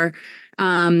before,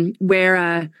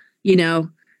 where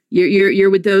you're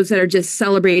with those that are just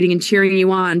celebrating and cheering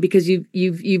you on, because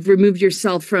you've removed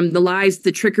yourself from the lies,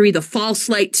 the trickery, the false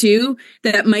light too,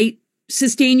 that might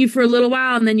sustain you for a little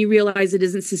while, and then you realize it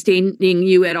isn't sustaining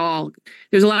you at all.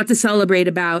 There's a lot to celebrate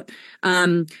about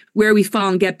where we fall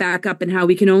and get back up, and how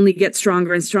we can only get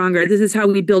stronger and stronger. This is how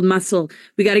we build muscle.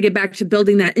 We got to get back to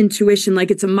building that intuition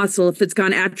like it's a muscle. If it's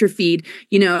gone atrophied,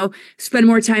 spend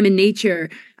more time in nature.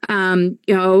 And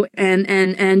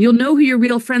you'll know who your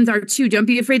real friends are too. Don't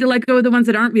be afraid to let go of the ones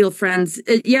that aren't real friends.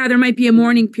 There might be a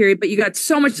mourning period, but you got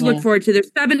so much to look forward to.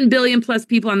 There's 7 billion plus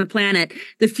people on the planet.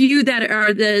 The few that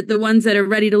are the ones that are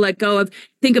ready to let go of,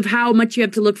 think of how much you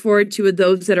have to look forward to with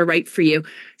those that are right for you.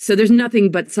 So there's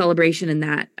nothing but celebration in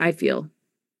that, I feel.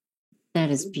 That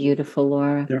is beautiful,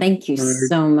 Laura. Yeah. Thank you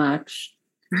so much.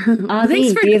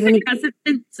 Thanks for joining us. It's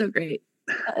been so great.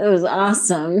 That was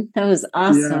awesome. Yeah.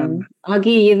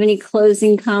 Augie, you have any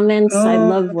closing comments? I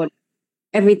love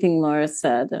everything Laura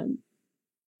said.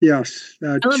 Yes.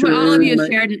 I love what all of you have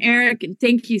shared, and Eric, and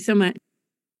thank you so much.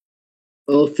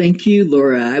 Oh, thank you,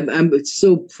 Laura. I'm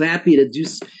so happy to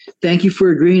thank you for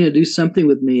agreeing to do something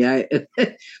with me. I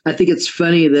think it's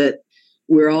funny that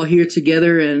we're all here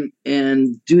together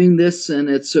and doing this, and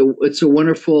it's a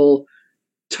wonderful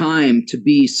time to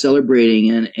be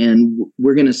celebrating, and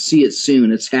we're going to see it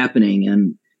soon. It's happening,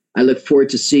 and I look forward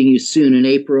to seeing you soon in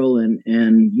April. And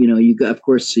you got, of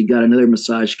course, you got another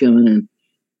massage coming, and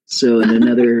so and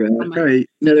another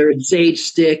another sage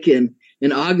stick, and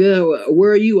Aga.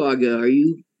 Where are you, Aga? Are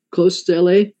you close to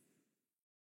LA?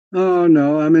 Oh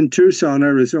no, I'm in Tucson,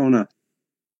 Arizona.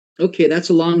 Okay, that's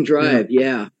a long drive.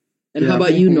 Yeah. And how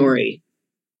about you, Nori?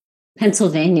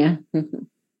 Pennsylvania.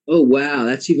 Oh, wow.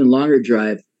 That's even longer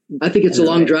drive. I think it's a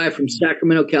long drive from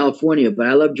Sacramento, California, but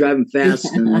I love driving fast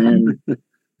and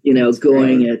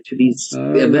going to these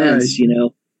events,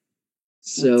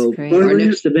 So our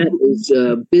next event is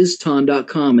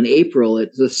bizton.com in April.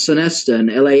 It's the Sonesta in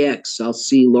LAX. I'll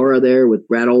see Laura there with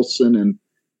Brad Olson and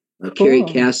Carrie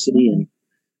Cassidy and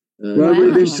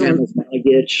it's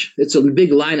a big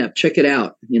lineup. Check it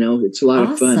out. It's a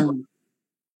lot of fun.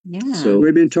 Yeah. So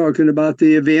we've been talking about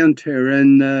the event here,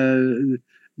 and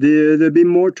there'll be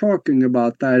more talking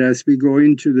about that as we go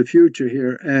into the future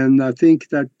here. And I think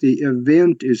that the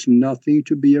event is nothing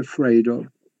to be afraid of.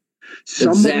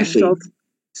 Some of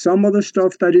the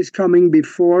stuff that is coming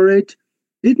before it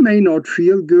may not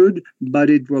feel good, but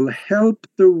it will help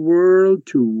the world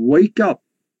to wake up,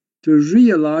 to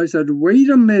realize that, wait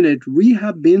a minute, we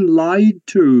have been lied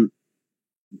to.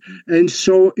 And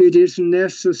so it is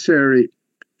necessary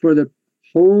for the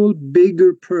whole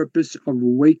bigger purpose of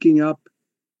waking up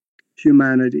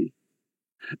humanity.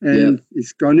 And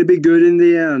it's going to be good in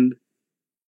the end.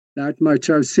 That much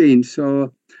I've seen.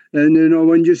 So, and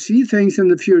when you see things in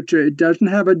the future, it doesn't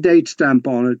have a date stamp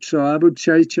on it. So I would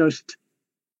say just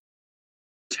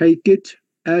take it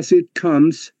as it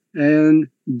comes and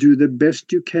do the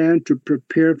best you can to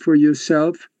prepare for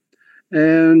yourself.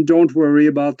 And don't worry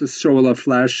about the solar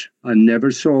flash. I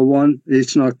never saw one.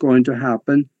 It's not going to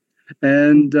happen.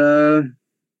 And the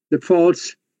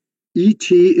false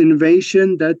ET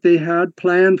invasion that they had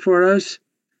planned for us,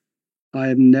 I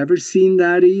have never seen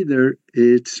that either.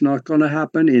 It's not going to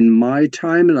happen in my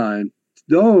timeline.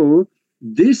 Though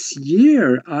this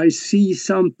year I see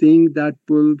something that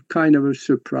will kind of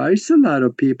surprise a lot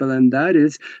of people, and that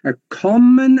is a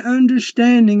common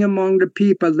understanding among the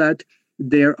people that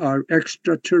there are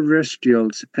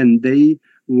extraterrestrials and they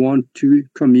want to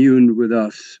commune with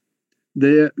us.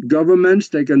 The governments,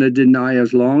 they're going to deny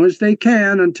as long as they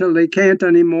can until they can't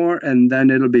anymore, and then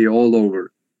it'll be all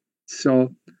over.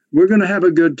 So we're going to have a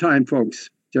good time, folks.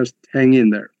 Just hang in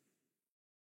there.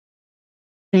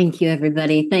 Thank you,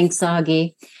 everybody. Thanks,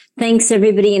 Augie. Thanks,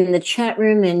 everybody in the chat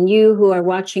room, and you who are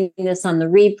watching this on the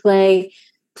replay.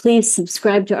 Please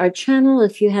subscribe to our channel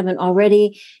if you haven't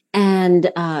already.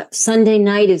 And Sunday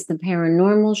night is the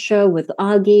Paranormal Show with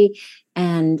Augie.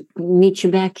 And meet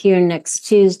you back here next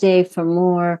Tuesday for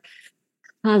more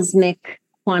cosmic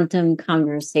quantum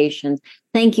conversations.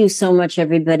 Thank you so much,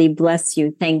 everybody. Bless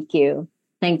you. Thank you.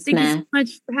 Thanks, Matt. Thank you so much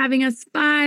for having us. Bye.